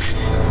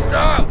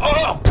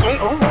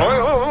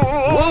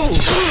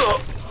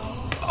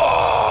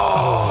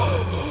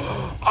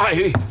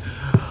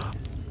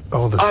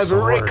 I've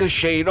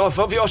ricocheted off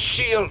of your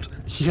shield.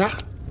 Yeah.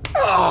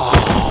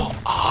 Oh,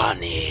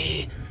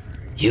 Arnie.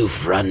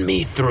 You've run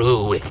me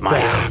through with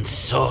my own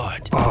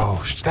sword.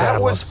 Oh, that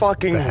was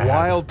fucking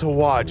wild to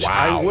watch.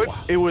 Wow.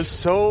 It was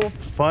so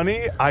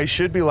funny. I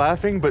should be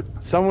laughing, but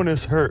someone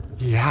is hurt.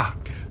 Yeah.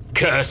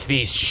 Curse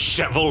these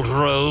shoveled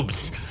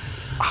robes.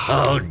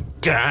 Oh,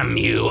 damn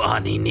you,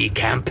 Arnie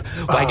Kneecamp.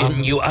 Why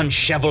didn't you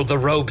unshovel the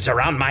robes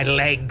around my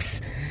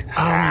legs?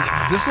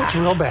 This looks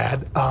real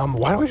bad.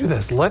 Why don't we do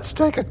this? Let's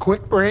take a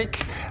quick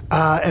break,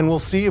 and we'll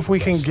see if we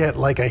can get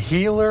like a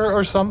healer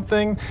or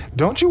something.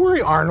 Don't you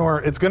worry,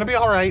 Arnor. It's going to be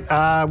all right.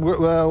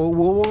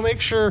 We'll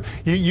make sure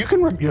you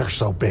can. You're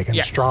so big and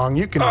strong.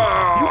 You can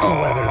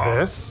weather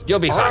this. You'll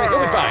be fine.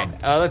 You'll be fine.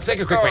 Let's take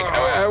a quick break.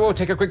 We'll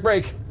take a quick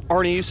break.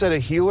 Arnie, you said a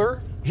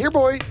healer? Here,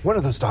 boy. One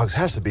of those dogs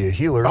has to be a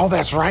healer. Oh,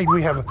 that's right.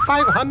 We have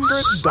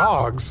 500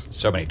 dogs.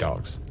 So many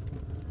dogs.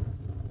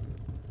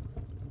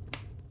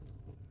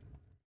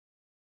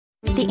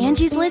 The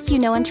Angie's List you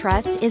know and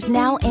trust is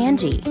now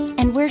Angie,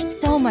 and we're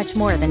so much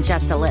more than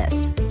just a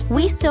list.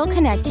 We still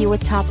connect you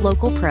with top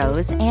local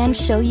pros and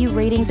show you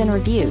ratings and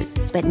reviews,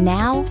 but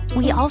now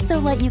we also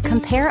let you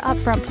compare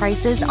upfront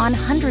prices on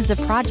hundreds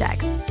of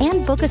projects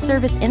and book a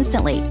service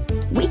instantly.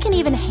 We can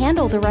even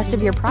handle the rest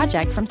of your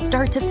project from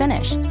start to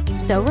finish.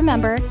 So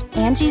remember,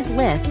 Angie's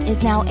List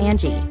is now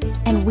Angie,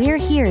 and we're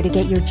here to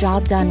get your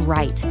job done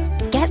right.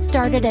 Get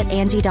started at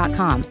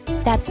Angie.com.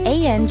 That's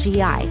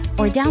ANGI,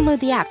 or download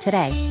the app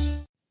today.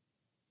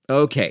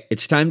 Okay,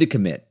 it's time to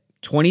commit.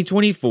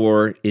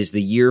 2024 is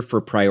the year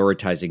for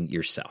prioritizing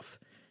yourself.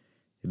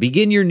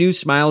 Begin your new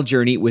smile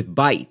journey with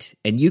Byte,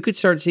 and you could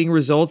start seeing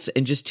results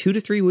in just 2 to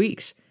 3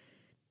 weeks.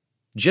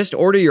 Just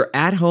order your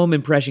at-home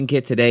impression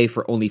kit today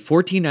for only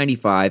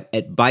 $14.95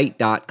 at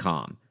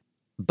Byte.com.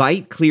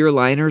 Byte clear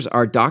liners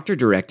are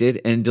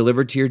doctor-directed and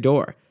delivered to your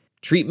door.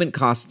 Treatment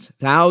costs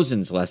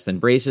thousands less than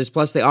braces,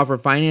 plus they offer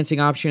financing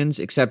options,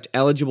 accept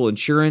eligible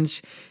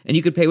insurance, and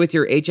you could pay with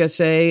your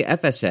HSA,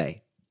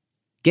 FSA.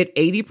 Get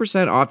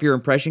 80% off your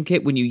impression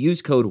kit when you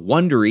use code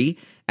WONDERY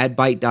at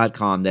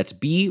Byte.com. That's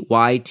BYTE.com.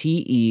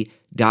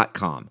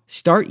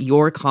 Start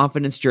your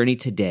confidence journey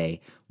today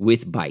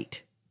with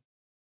Byte.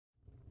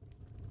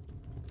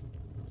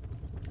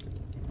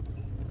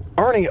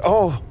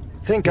 Arnie,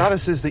 thank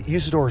goddesses that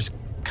Usador's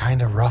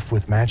kind of rough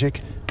with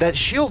magic. That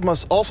shield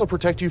must also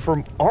protect you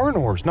from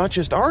Arnor's, not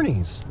just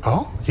Arnie's.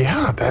 Oh,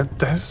 yeah,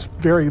 that's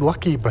very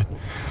lucky, but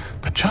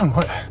John,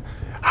 what...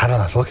 I don't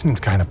know, it's looking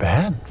kind of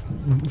bad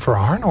for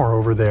Arnor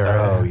over there.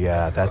 Oh,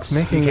 yeah, that's...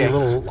 making me a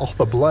little... All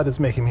the blood is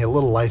making me a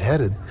little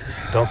lightheaded.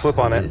 Don't slip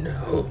on it.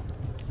 No.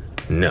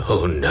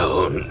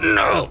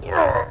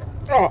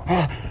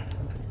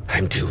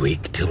 I'm too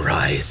weak to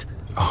rise.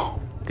 Oh.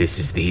 This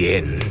is the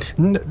end.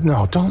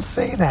 No, don't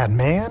say that,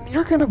 man.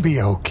 You're gonna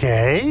be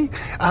okay.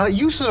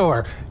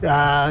 Usador,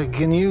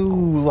 can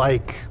you,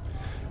 like,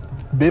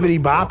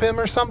 bibbity-bop him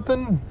or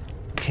something?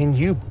 Can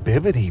you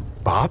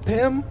bibbity-bop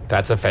him?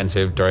 That's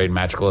offensive during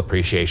Magical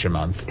Appreciation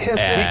Month.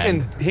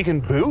 Yes, he can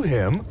boo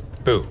him.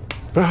 Boo.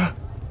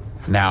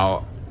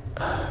 Now,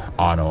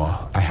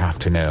 Arnor, I have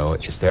to know,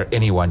 is there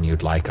anyone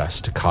you'd like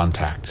us to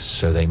contact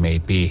so they may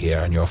be here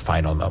in your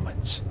final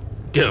moments?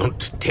 Don't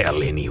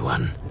tell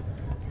anyone.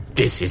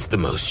 This is the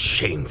most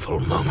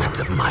shameful moment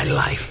of my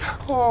life.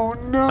 Oh,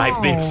 no.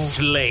 I've been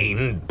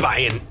slain by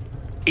an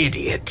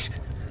idiot.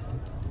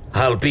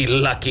 I'll be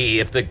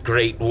lucky if the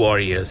great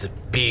warriors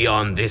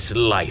beyond this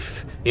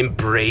life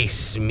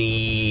embrace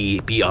me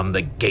beyond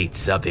the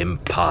gates of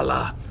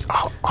Impala.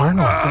 Oh,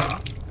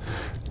 Arnold,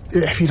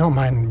 if you don't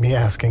mind me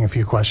asking a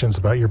few questions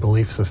about your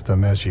belief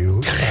system as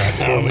you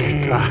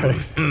slowly die.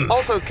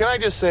 Also, can I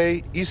just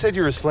say, you said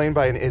you were slain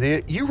by an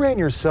idiot. You ran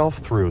yourself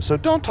through, so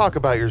don't talk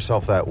about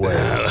yourself that way.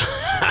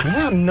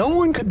 Yeah, no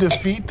one could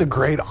defeat the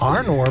great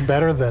Arnor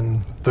better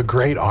than the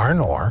great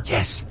Arnor.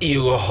 Yes,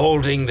 you were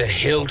holding the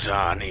hilt,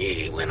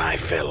 Arnie, when I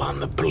fell on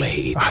the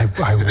blade. I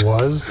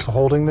was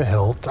holding the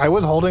hilt. I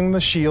was holding the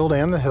shield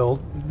and the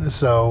hilt,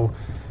 so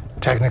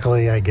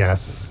technically, I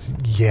guess,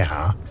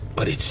 yeah.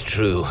 But it's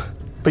true.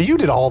 But you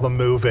did all the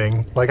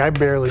moving. Like, I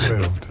barely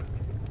moved.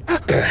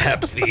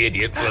 Perhaps the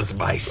idiot was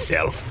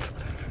myself.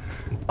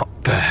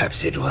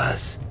 Perhaps it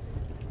was.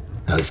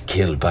 I was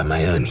killed by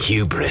my own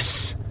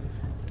hubris.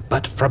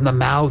 But from the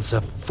mouths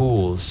of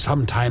fools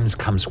sometimes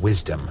comes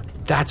wisdom.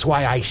 That's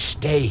why I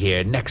stay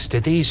here next to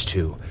these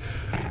two.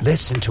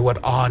 Listen to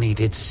what Arnie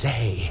did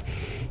say.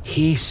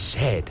 He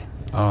said...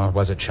 Oh,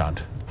 was it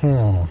Chunt?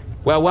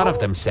 Well, one of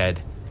them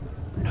said,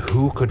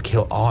 who could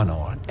kill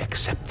Arnor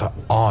except for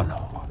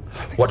Arnor?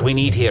 What we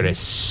need here is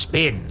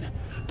spin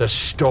the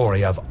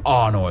story of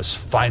Arnor's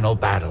final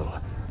battle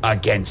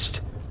against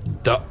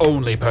the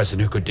only person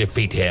who could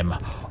defeat him,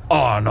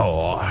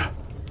 Arnor.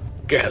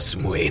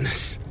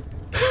 Gasmuenus.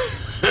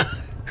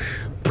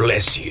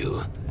 Bless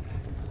you.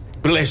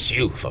 Bless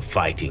you for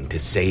fighting to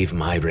save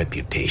my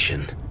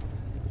reputation.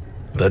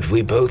 But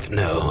we both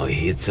know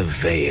it's a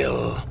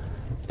veil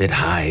that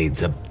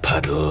hides a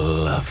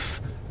puddle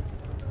of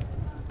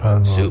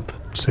soup.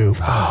 Soup.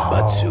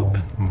 But soup.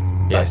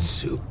 Yes. But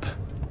soup.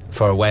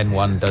 For when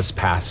one does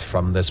pass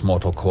from this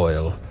mortal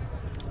coil,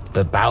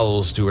 the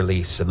bowels do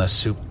release and the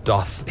soup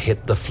doth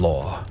hit the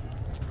floor.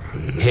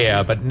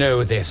 Hear, but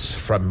know this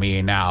from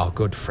me now,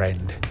 good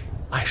friend.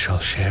 I shall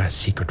share a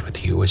secret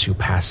with you as you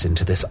pass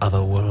into this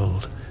other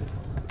world.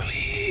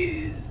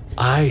 Please.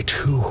 I,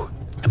 too,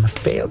 am a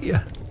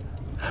failure.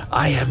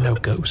 I am no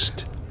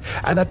ghost.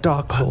 And the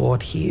Dark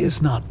Lord, he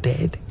is not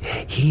dead.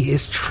 He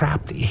is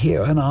trapped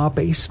here in our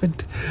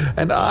basement.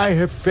 And I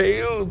have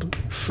failed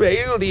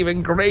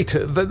even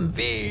greater than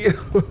thee.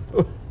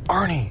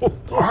 Arnie,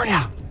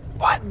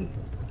 what?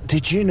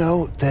 Did you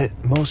know that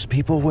most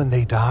people, when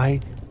they die,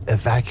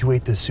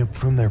 evacuate the soup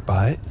from their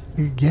butt?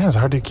 Yeah, it's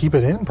hard to keep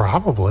it in,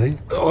 probably.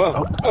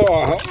 No.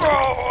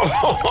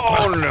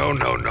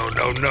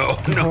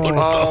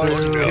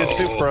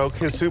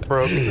 His soup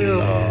broke.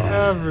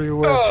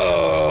 Everywhere.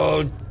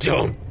 Oh,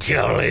 don't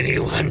tell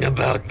anyone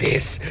about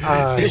this.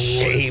 The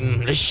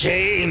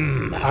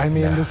shame. I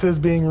mean, this is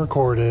being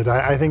recorded.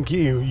 I think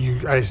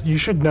you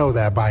should know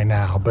that by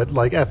now. But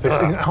like,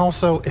 and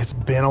also, it's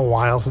been a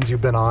while since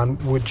you've been on.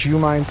 Would you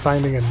mind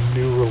signing a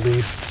new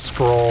release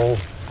scroll?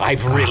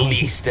 I've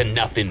released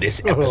enough in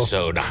this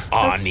episode,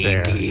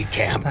 Arnie D.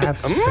 Camp.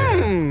 That's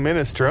fair.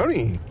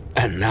 Minestrone.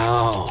 And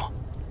now,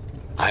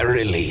 I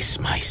release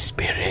my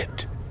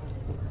spirit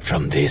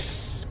from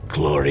this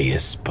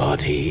glorious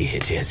body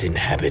it has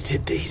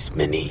inhabited these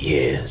many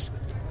years.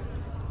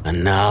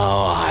 And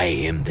now I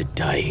am the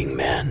dying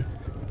man,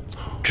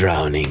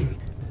 drowning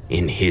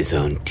in his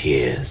own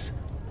tears.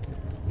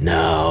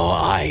 Now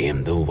I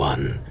am the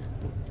one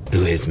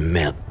who has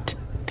met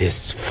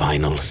this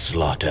final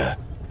slaughter.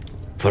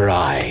 For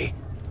I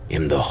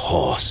am the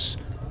horse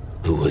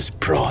who was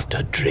brought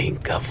a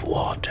drink of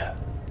water.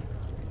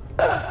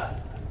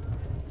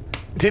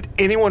 Did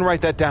anyone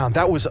write that down?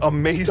 That was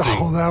amazing.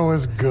 Oh, that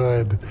was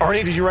good.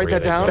 Arnie, did you write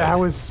that down? That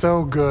was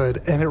so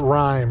good, and it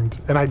rhymed.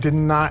 And I did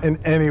not in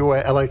any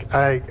way,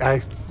 I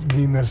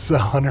mean this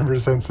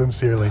 100%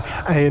 sincerely.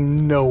 I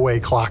in no way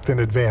clocked in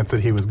advance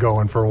that he was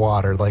going for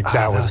water.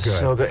 That was good.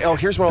 So good. Oh,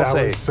 here's what I'll say.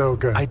 That was so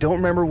good. I don't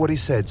remember what he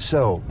said.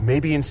 So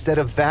maybe instead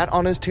of that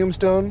on his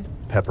tombstone,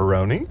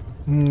 pepperoni?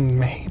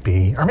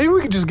 Maybe. Or maybe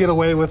we could just get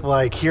away with,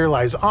 here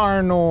lies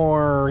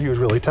Arnor, he was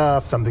really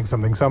tough, something,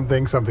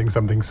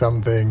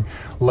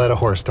 led a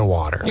horse to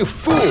water. You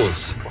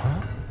fools!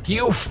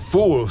 You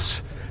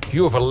fools!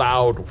 You have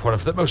allowed one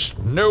of the most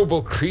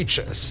noble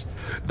creatures,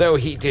 though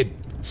he did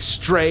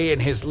stray in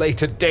his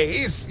later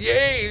days,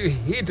 yea,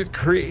 he did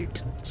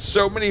create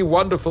so many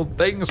wonderful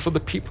things for the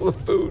people of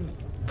Foon.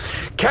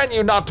 Can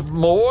you not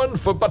mourn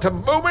for but a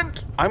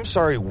moment? I'm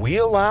sorry, we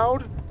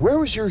allowed? Where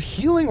was your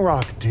healing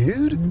rock,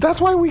 dude? That's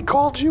why we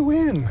called you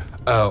in.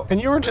 Oh. And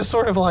you were just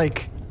sort of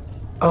like,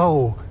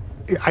 oh,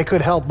 I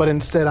could help, but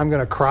instead I'm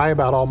going to cry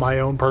about all my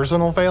own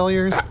personal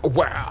failures?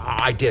 Well,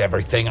 I did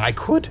everything I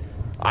could.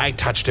 I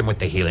touched him with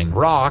the healing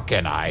rock,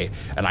 and I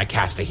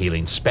cast a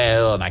healing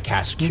spell, and I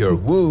cast cure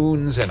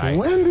wounds, and I...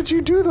 When did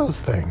you do those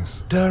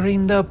things?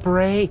 During the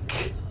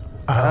break.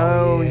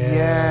 Oh,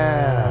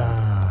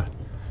 yeah.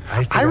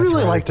 I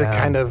really like to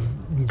kind of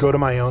go to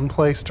my own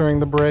place during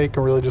the break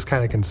and really just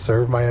kind of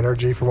conserve my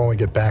energy for when we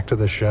get back to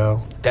the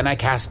show. Then I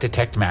cast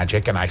Detect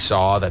Magic, and I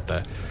saw that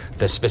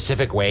the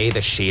specific way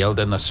the shield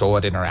and the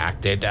sword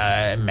interacted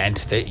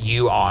meant that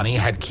you, Arnie,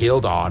 had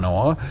killed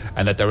Arnor,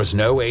 and that there was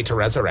no way to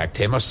resurrect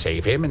him or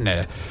save him,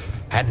 and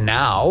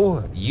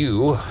now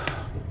you,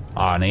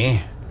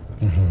 Arnie,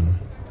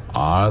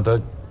 are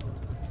the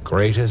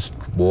greatest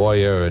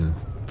warrior in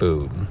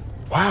Foon.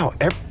 Wow,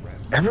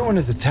 Everyone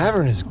at the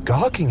tavern is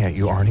gawking at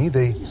you, Arnie.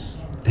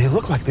 They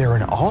look like they're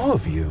in awe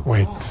of you.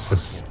 Wait, this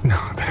is... No,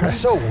 It's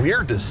so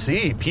weird to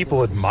see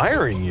people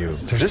admiring you.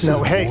 This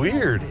is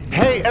weird.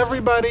 Hey,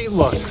 everybody,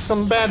 look,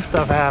 some bad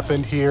stuff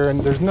happened here,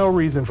 and there's no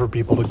reason for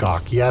people to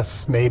gawk.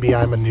 Yes, maybe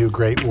I'm a new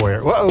great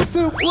warrior. Whoa,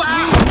 Soup!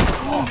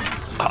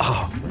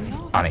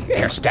 Arnie,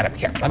 here, stand up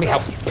here. Let me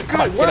help you.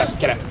 Come on,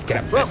 get up.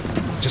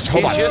 Just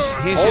hold on.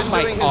 He's just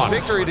doing his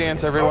victory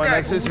dance, everyone. Okay.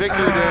 That's his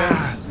victory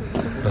dance.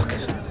 Look,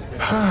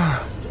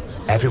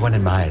 everyone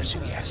admires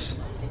you, yes.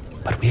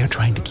 But we are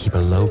trying to keep a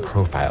low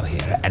profile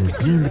here, and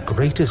being the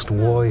greatest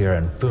warrior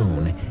in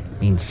Foon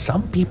means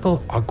some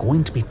people are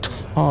going to be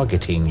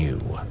targeting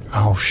you.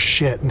 Oh,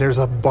 shit. There's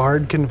a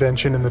bard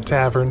convention in the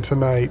tavern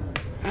tonight.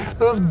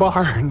 Those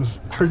bards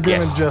are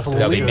going to just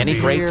there'll be many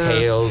great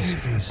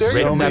tales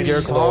written of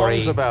your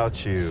glory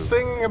about you,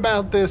 singing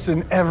about this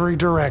in every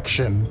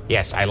direction.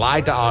 Yes, I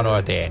lied to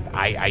Arnor then.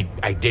 I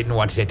didn't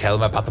want to tell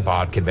him about the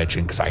bard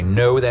convention because I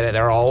know that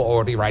they're all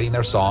already writing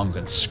their songs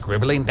and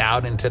scribbling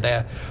down into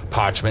their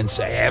parchments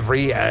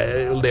every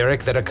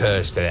lyric that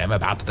occurs to them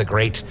about the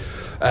great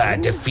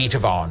defeat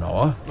of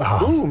Arnor.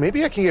 Ooh,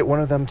 maybe I can get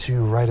one of them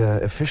to write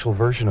an official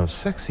version of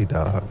Sexy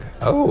Dog.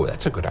 Oh,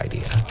 that's a good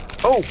idea.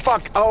 Oh,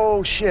 fuck.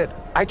 Oh, shit.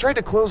 I tried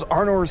to close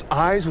Arnor's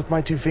eyes with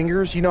my 2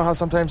 fingers. You know how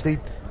sometimes they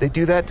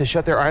do that to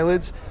shut their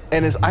eyelids?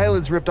 And his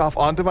eyelids ripped off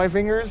onto my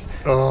fingers.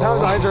 Now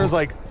his eyes are as,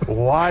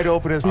 wide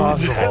open as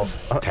possible.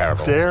 That's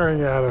terrible.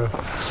 Staring at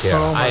us. Yeah,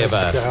 oh, my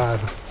God.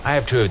 I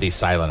have 2 of these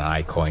silent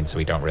eye coins that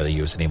we don't really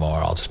use anymore.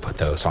 I'll just put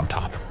those on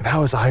top.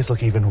 Now his eyes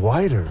look even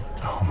wider.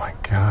 Oh, my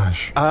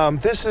gosh.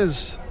 This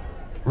is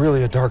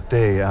really a dark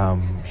day.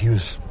 He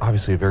was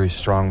obviously a very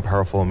strong,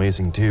 powerful,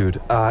 amazing dude.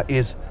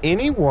 Is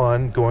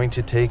anyone going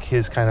to take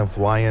his kind of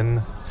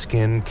lion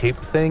skin cape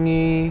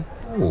thingy?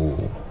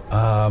 Ooh.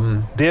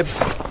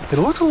 Dibs. It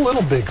looks a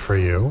little big for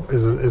you,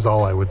 is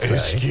all I would say.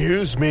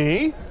 Excuse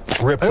me?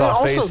 Rips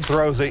off face,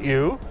 throws at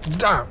you.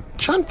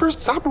 Chun, first,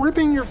 stop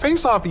ripping your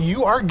face off.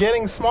 You are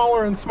getting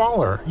smaller and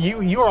smaller.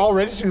 You are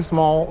already too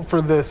small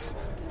for this.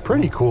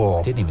 Pretty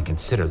cool. Didn't even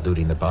consider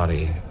looting the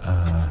body.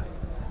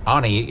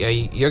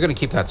 Arnie, you're going to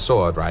keep that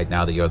sword, right,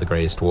 now that you're the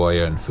greatest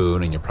warrior in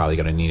Foon, and you're probably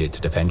going to need it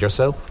to defend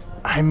yourself?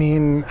 I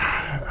mean,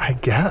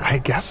 I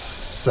guess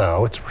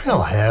so. It's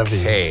real heavy.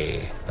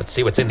 Okay, let's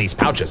see what's in these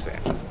pouches then.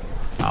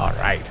 All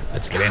right,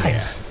 let's get in here.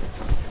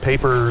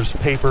 Papers.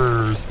 It's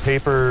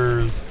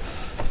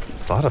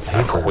a lot of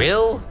papers. A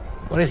quill?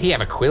 What did he have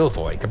a quill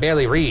for? He could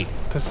barely read.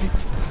 Does he?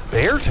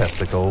 Bear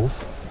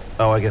testicles?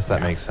 Oh, I guess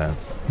that makes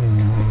sense.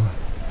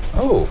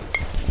 Oh,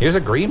 here's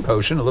a green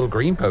potion, a little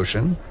green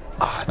potion.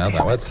 Smell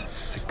that. What's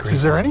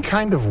Is there any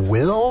kind of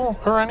will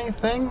or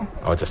anything?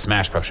 Oh, it's a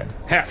smash potion.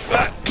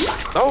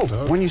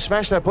 When you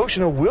smashed that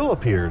potion, a will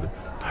appeared.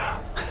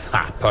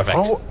 Perfect.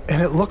 Oh,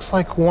 and it looks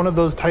like one of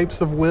those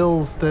types of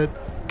wills that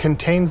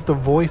contains the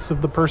voice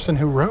of the person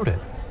who wrote it.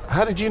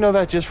 How did you know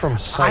that just from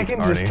sight, I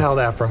can Arnie? just tell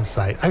that from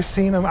sight. I've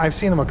seen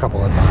him a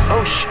couple of times.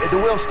 Oh, shit, the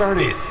will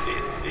started. This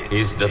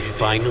is the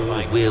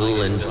final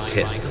will and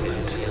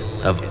testament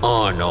of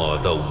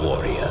Arnor the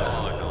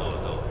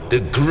warrior, the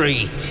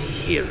great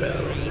hero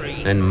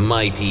and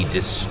mighty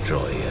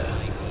destroyer.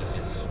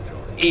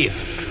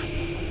 If,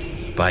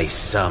 by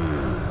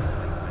some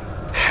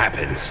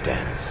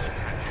happenstance,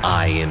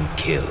 I am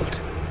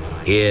killed,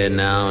 here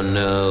now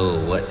know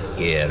what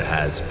here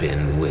has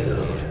been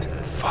willed.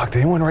 Fuck,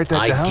 did anyone write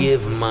that down? I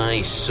give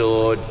my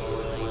sword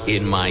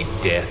in my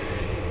death,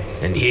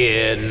 and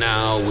here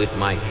now with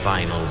my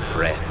final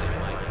breath,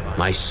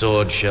 my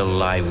sword shall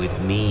lie with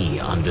me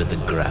under the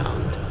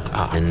ground,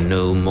 and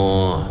no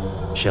more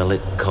shall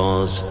it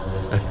cause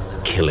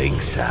a killing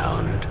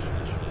sound.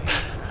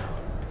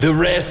 The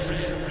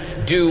rest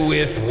do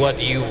with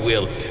what you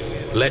wilt.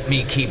 Let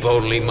me keep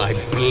only my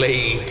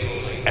blade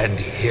and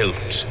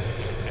hilt.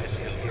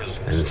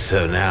 And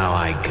so now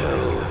I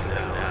go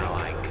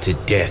to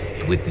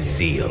death with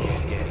zeal,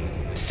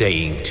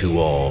 saying to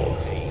all,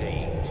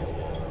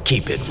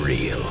 keep it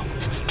real.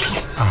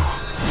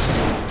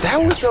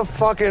 That was the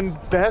fucking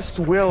best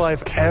will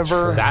I've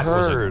ever That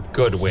heard. was a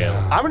good will.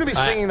 I'm going to be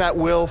singing that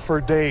will for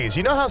days.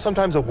 You know how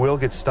sometimes a will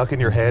gets stuck in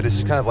your head? It's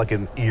just kind of like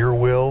an ear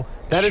will?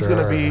 That is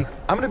going to be...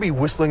 I'm going to be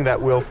whistling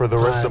that will for the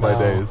rest of my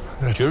days.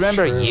 Do you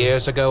remember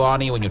years ago,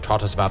 Arnie, when you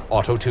taught us about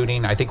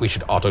auto-tuning? I think we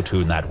should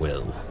auto-tune that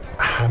will.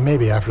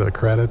 Maybe after the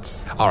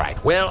credits. All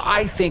right. Well,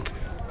 I think...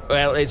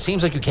 Well, it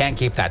seems like you can't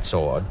keep that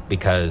sword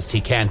because he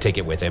can take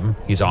it with him.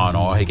 He's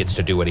Arnor. He gets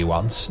to do what he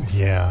wants.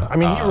 Yeah. I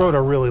mean, he wrote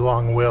a really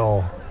long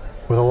will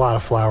with a lot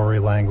of flowery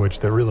language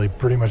that really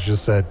pretty much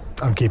just said,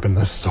 I'm keeping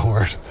this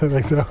sword.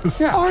 Like that was,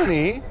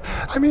 Arnie,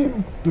 I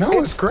mean,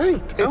 it's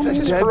great. It's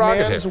a dead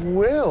man's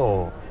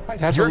will.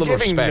 Have You're a little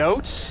giving respect.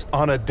 notes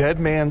on a dead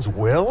man's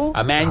will?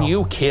 A man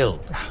you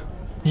killed.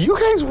 You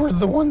guys were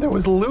the one that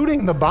was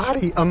looting the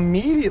body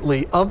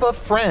immediately of a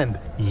friend.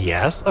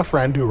 Yes, a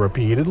friend who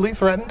repeatedly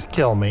threatened to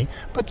kill me,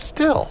 but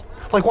still.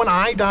 Like when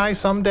I die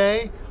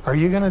someday, are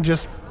you going to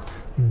just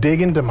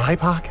dig into my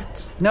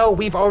pockets? No,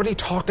 we've already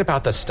talked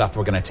about the stuff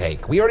we're going to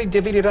take. We already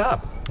divvied it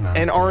up.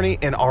 And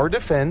Arnie, in our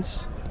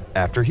defense,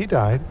 after he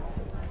died,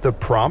 the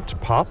prompt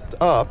popped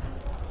up,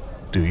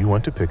 do you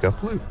want to pick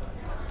up loot?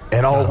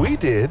 And all we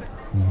did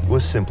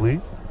was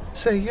simply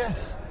say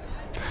yes.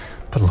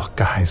 But look,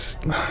 guys,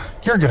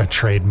 you're going to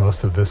trade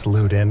most of this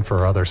loot in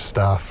for other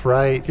stuff,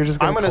 right? You're just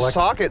going to I'm going to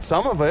socket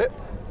some of it,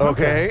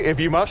 okay, if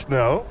you must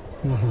know.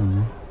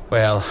 Mm-hmm.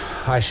 Well,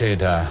 I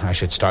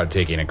should start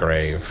digging a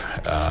grave.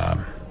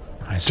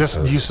 Just,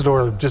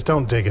 Usador, just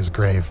don't dig his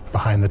grave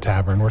behind the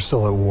tavern. We're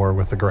still at war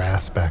with the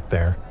grass back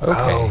there. Okay.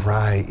 Oh,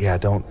 right. Yeah,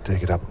 don't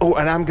dig it up. Oh,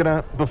 and I'm going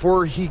to,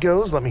 before he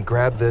goes, let me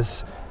grab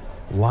this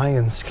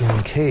lion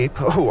skin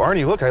cape. Oh,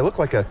 Arnie, look, I look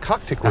like a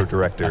cock tickler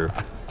director.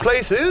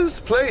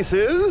 Places.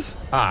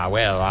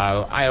 Well,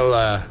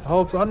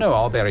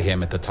 I'll bury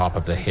him at the top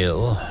of the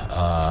hill,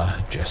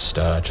 just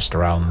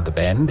around the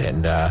bend,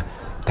 and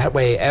that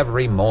way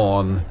every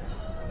morn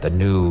the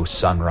new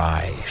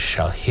sunrise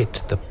shall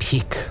hit the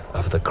peak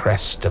of the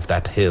crest of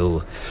that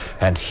hill,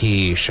 and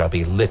he shall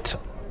be lit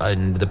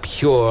in the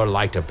pure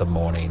light of the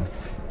morning,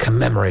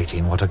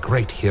 commemorating what a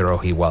great hero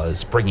he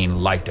was, bringing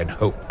light and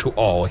hope to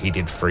all he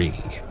did free.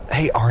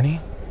 Hey, Arnie.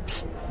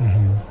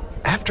 Mm-hmm.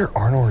 After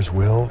Arnor's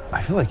will,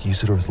 I feel like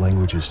Usador's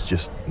language is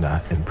just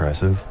not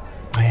impressive.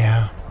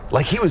 Yeah.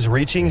 Like he was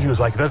reaching, he was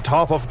like, the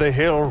top of the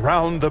hill,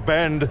 round the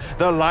bend,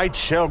 the light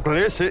shall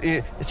glisten.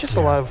 It's just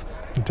a lot of...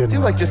 It seems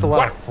like just a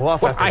lot of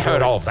fluff. I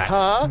heard all of that.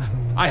 Huh?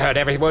 I heard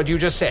every word you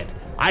just said.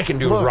 I can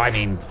do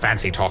rhyming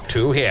fancy talk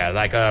too here.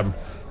 Like,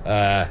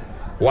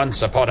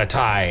 once upon a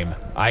time,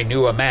 I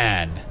knew a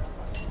man.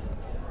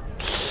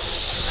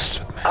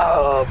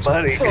 Oh,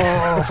 buddy.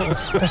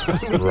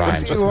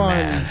 Rhymes with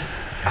man.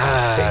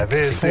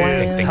 This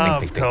is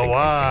tough to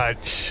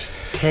watch.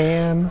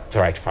 It's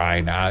all right,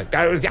 fine. I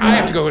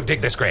have to go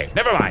dig this grave.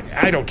 Never mind.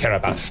 I don't care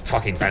about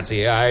talking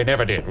fancy. I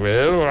never did.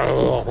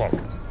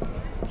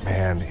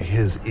 Man,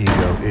 his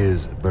ego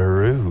is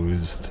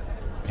bruised.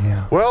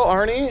 Yeah. Well,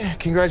 Arnie,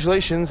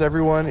 congratulations.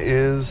 Everyone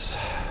is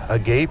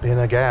agape and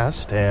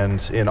aghast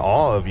and in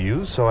awe of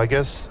you. So I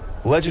guess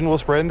legend will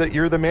spread that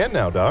you're the man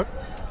now, Doc.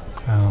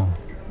 Oh,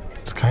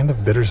 it's kind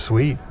of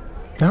bittersweet.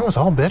 That was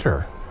all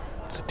bitter.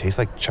 Does it taste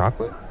like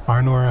chocolate?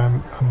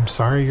 Arnor, I'm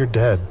sorry you're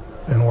dead.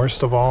 And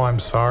worst of all, I'm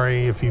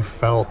sorry if you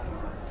felt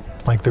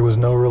like there was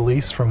no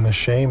release from the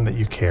shame that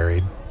you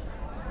carried.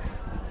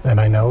 And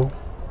I know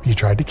you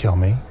tried to kill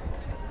me.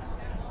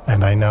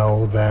 And I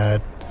know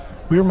that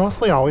we were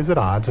mostly always at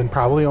odds and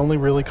probably only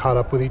really caught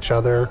up with each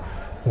other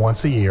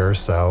once a year or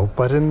so.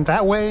 But in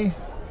that way,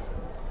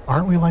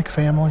 aren't we like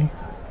family?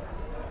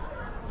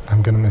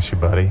 I'm going to miss you,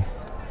 buddy.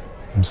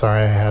 I'm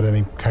sorry I had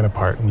any kind of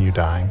part in you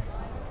dying.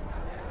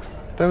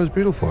 That was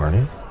beautiful,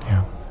 Arnie.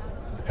 Yeah.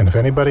 And if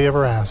anybody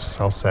ever asks,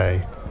 I'll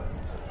say,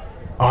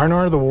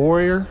 Arnor the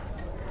warrior,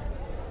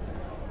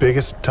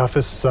 biggest,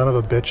 toughest son of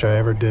a bitch I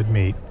ever did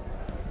meet.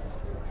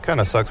 Kind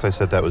of sucks I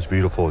said that was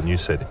beautiful and you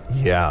said,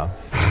 yeah.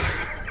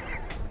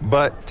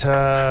 But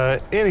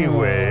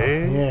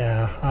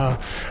anyway.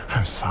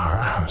 I'm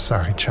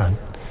sorry, Chun.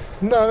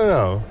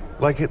 No.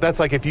 Like, that's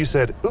like if you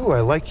said, ooh,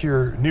 I like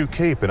your new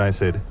cape, and I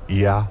said,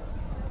 yeah.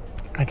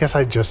 I guess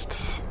I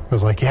just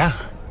was like, yeah.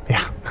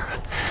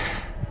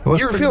 You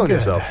were feeling good.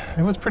 yourself.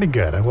 It was pretty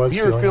good. I was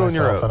feeling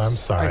your myself, oats. And I'm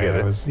sorry.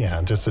 I was,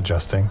 just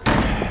adjusting.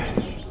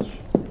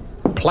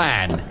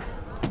 Plan.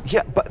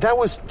 Yeah, but that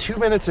was 2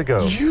 minutes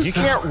ago. You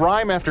can't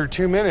rhyme after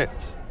 2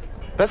 minutes.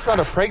 That's not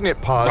a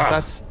pregnant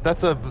pause.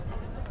 That's a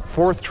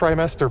fourth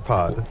trimester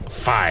pod.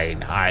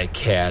 Fine, I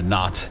care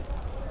not.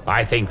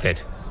 I think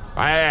that...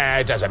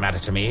 it doesn't matter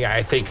to me.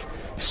 I think,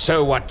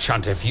 so what,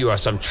 Chunt, if you are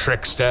some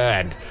trickster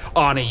and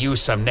Arnie you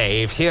some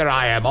knave, here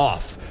I am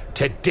off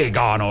to dig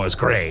Arnor's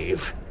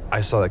grave. I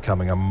saw that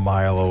coming a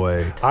mile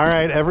away. All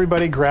right,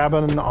 everybody grab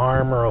an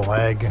arm or a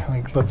leg.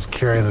 Let's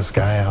carry this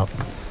guy out.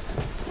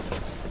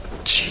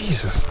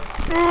 Jesus.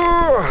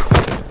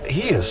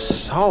 He is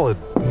solid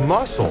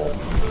muscle.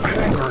 I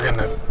think we're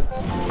gonna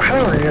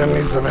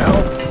need some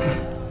help.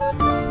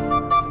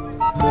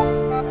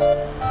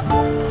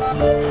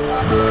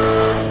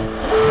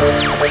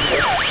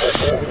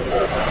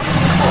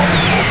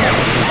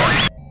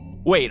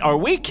 Wait, are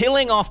we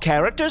killing off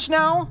characters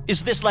now?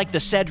 Is this like the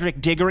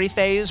Cedric Diggory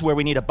phase where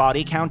we need a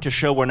body count to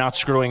show we're not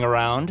screwing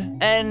around?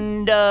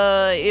 And,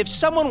 if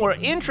someone were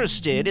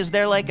interested, is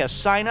there like a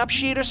sign-up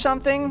sheet or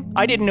something?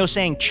 I didn't know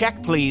saying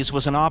check please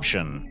was an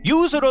option.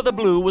 Usador the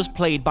Blue was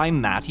played by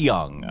Matt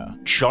Young.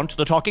 Chunt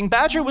the Talking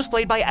Badger was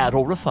played by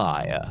Adol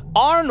Rafai.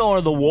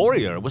 Arnor the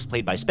Warrior was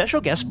played by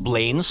special guest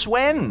Blaine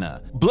Swen.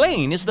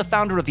 Blaine is the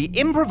founder of the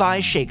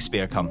Improvised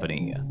Shakespeare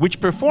Company, which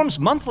performs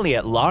monthly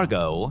at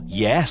Largo,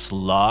 yes,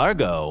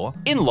 Largo,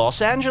 in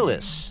Los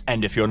Angeles.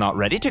 And if you're not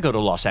ready to go to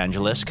Los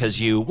Angeles because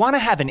you want to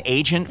have an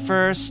agent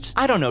first,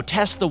 I don't know,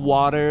 test the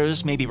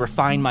waters, maybe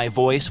refine my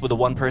voice with a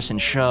one-person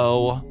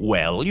show,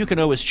 well, you can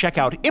always check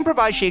out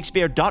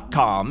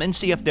improviseshakespeare.com and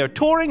see if they're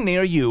touring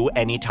near you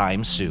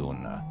anytime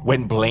soon.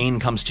 When Blaine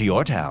comes to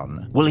your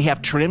town, will he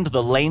have trimmed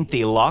the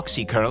lengthy locks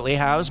he currently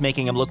has,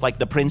 making him look like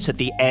the prince at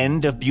the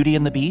end of Beauty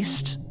and the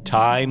Beast?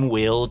 Time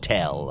will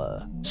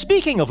tell.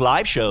 Speaking of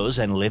live shows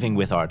and living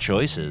with our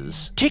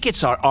choices,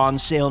 tickets are on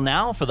sale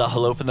now for the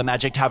Hello from the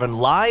Magic Tavern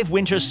live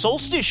Winter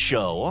Solstice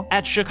show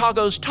at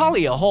Chicago's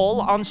Talia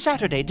Hall on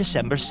Saturday,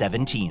 December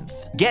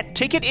 17th. Get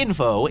ticket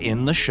info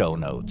in the show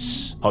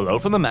notes. Hello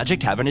from the Magic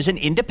Tavern is an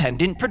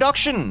independent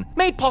production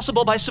made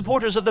possible by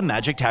supporters of the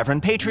Magic Tavern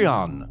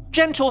Patreon.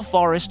 Gentle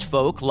forest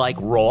folk like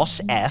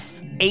Ross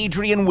F.,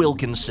 Adrian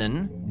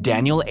Wilkinson,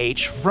 Daniel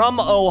H. from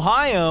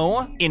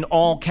Ohio, in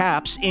all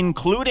caps,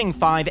 including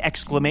 5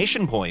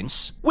 exclamation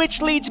points,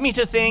 which leads me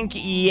to think,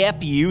 yep,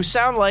 you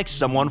sound like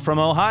someone from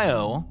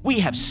Ohio.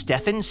 We have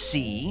Stephen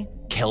C.,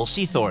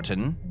 Kelsey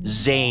Thornton,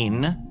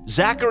 Zane,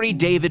 Zachary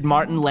David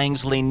Martin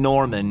Langsley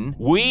Norman.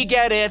 We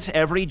get it.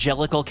 Every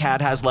Jellicle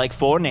cat has like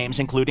 4 names,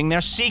 including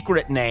their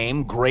secret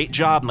name. Great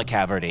job,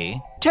 McCaverty.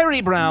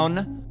 Terry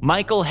Brown,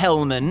 Michael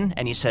Hellman,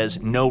 and he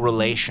says no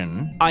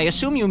relation. I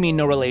assume you mean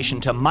no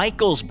relation to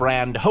Michael's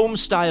brand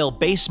home-style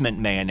basement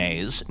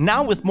mayonnaise,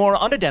 now with more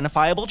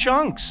unidentifiable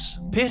chunks.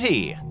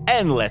 Pity.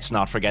 And let's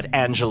not forget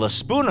Angela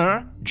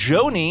Spooner,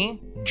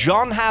 Joni,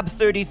 John Hab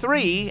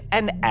 33,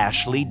 and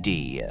Ashley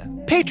D.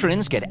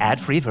 Patrons get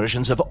ad-free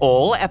versions of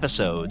all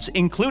episodes,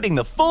 including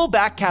the full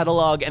back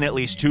catalog and at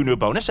least 2 new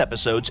bonus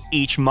episodes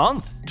each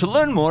month. To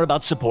learn more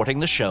about supporting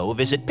the show,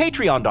 visit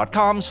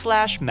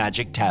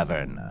patreon.com/Magic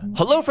Tavern.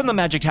 Hello from the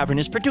Magic Tavern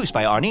is produced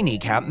by Arnie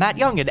Niekamp, Matt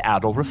Young, and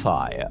Adol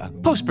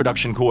Rafai.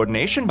 Post-production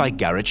coordination by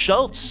Garrett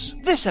Schultz.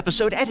 This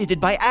episode edited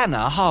by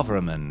Anna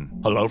Haverman.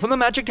 Hello from the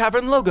Magic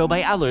Tavern logo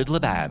by Allard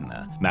Laban.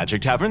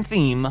 Magic Tavern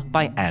theme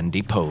by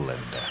Andy Poland.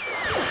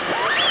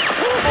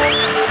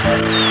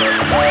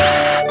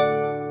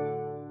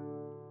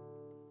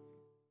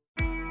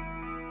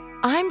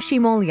 I'm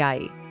Shimol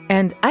Yai,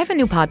 and I have a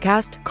new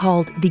podcast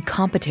called The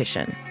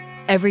Competition.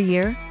 Every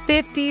year,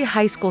 50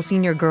 high school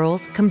senior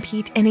girls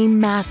compete in a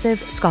massive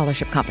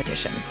scholarship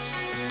competition.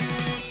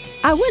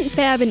 I wouldn't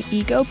say I have an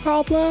ego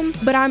problem,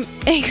 but I'm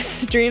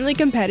extremely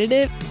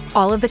competitive.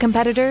 All of the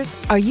competitors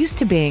are used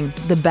to being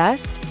the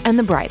best and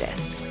the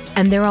brightest,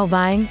 and they're all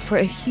vying for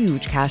a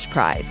huge cash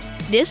prize.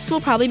 This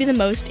will probably be the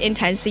most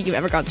intense thing you've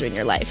ever gone through in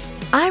your life.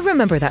 I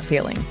remember that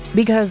feeling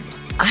because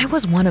I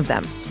was one of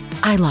them.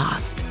 I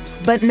lost.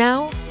 But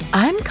now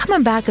I'm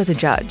coming back as a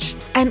judge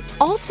and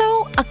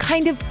also a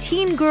kind of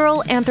teen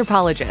girl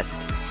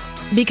anthropologist.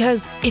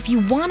 Because if you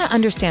want to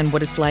understand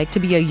what it's like to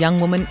be a young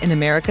woman in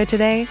America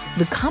today,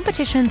 the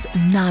competition's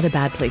not a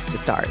bad place to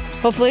start.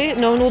 Hopefully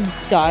no one will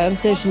die on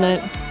stage tonight.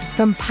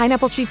 From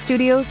Pineapple Street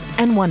Studios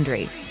and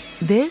Wondery,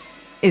 this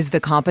is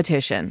The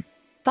Competition.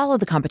 Follow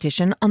The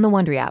Competition on the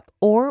Wondery app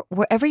or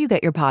wherever you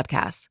get your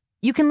podcasts.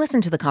 You can listen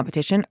to The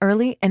Competition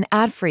early and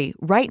ad-free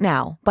right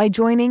now by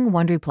joining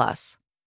Wondery Plus.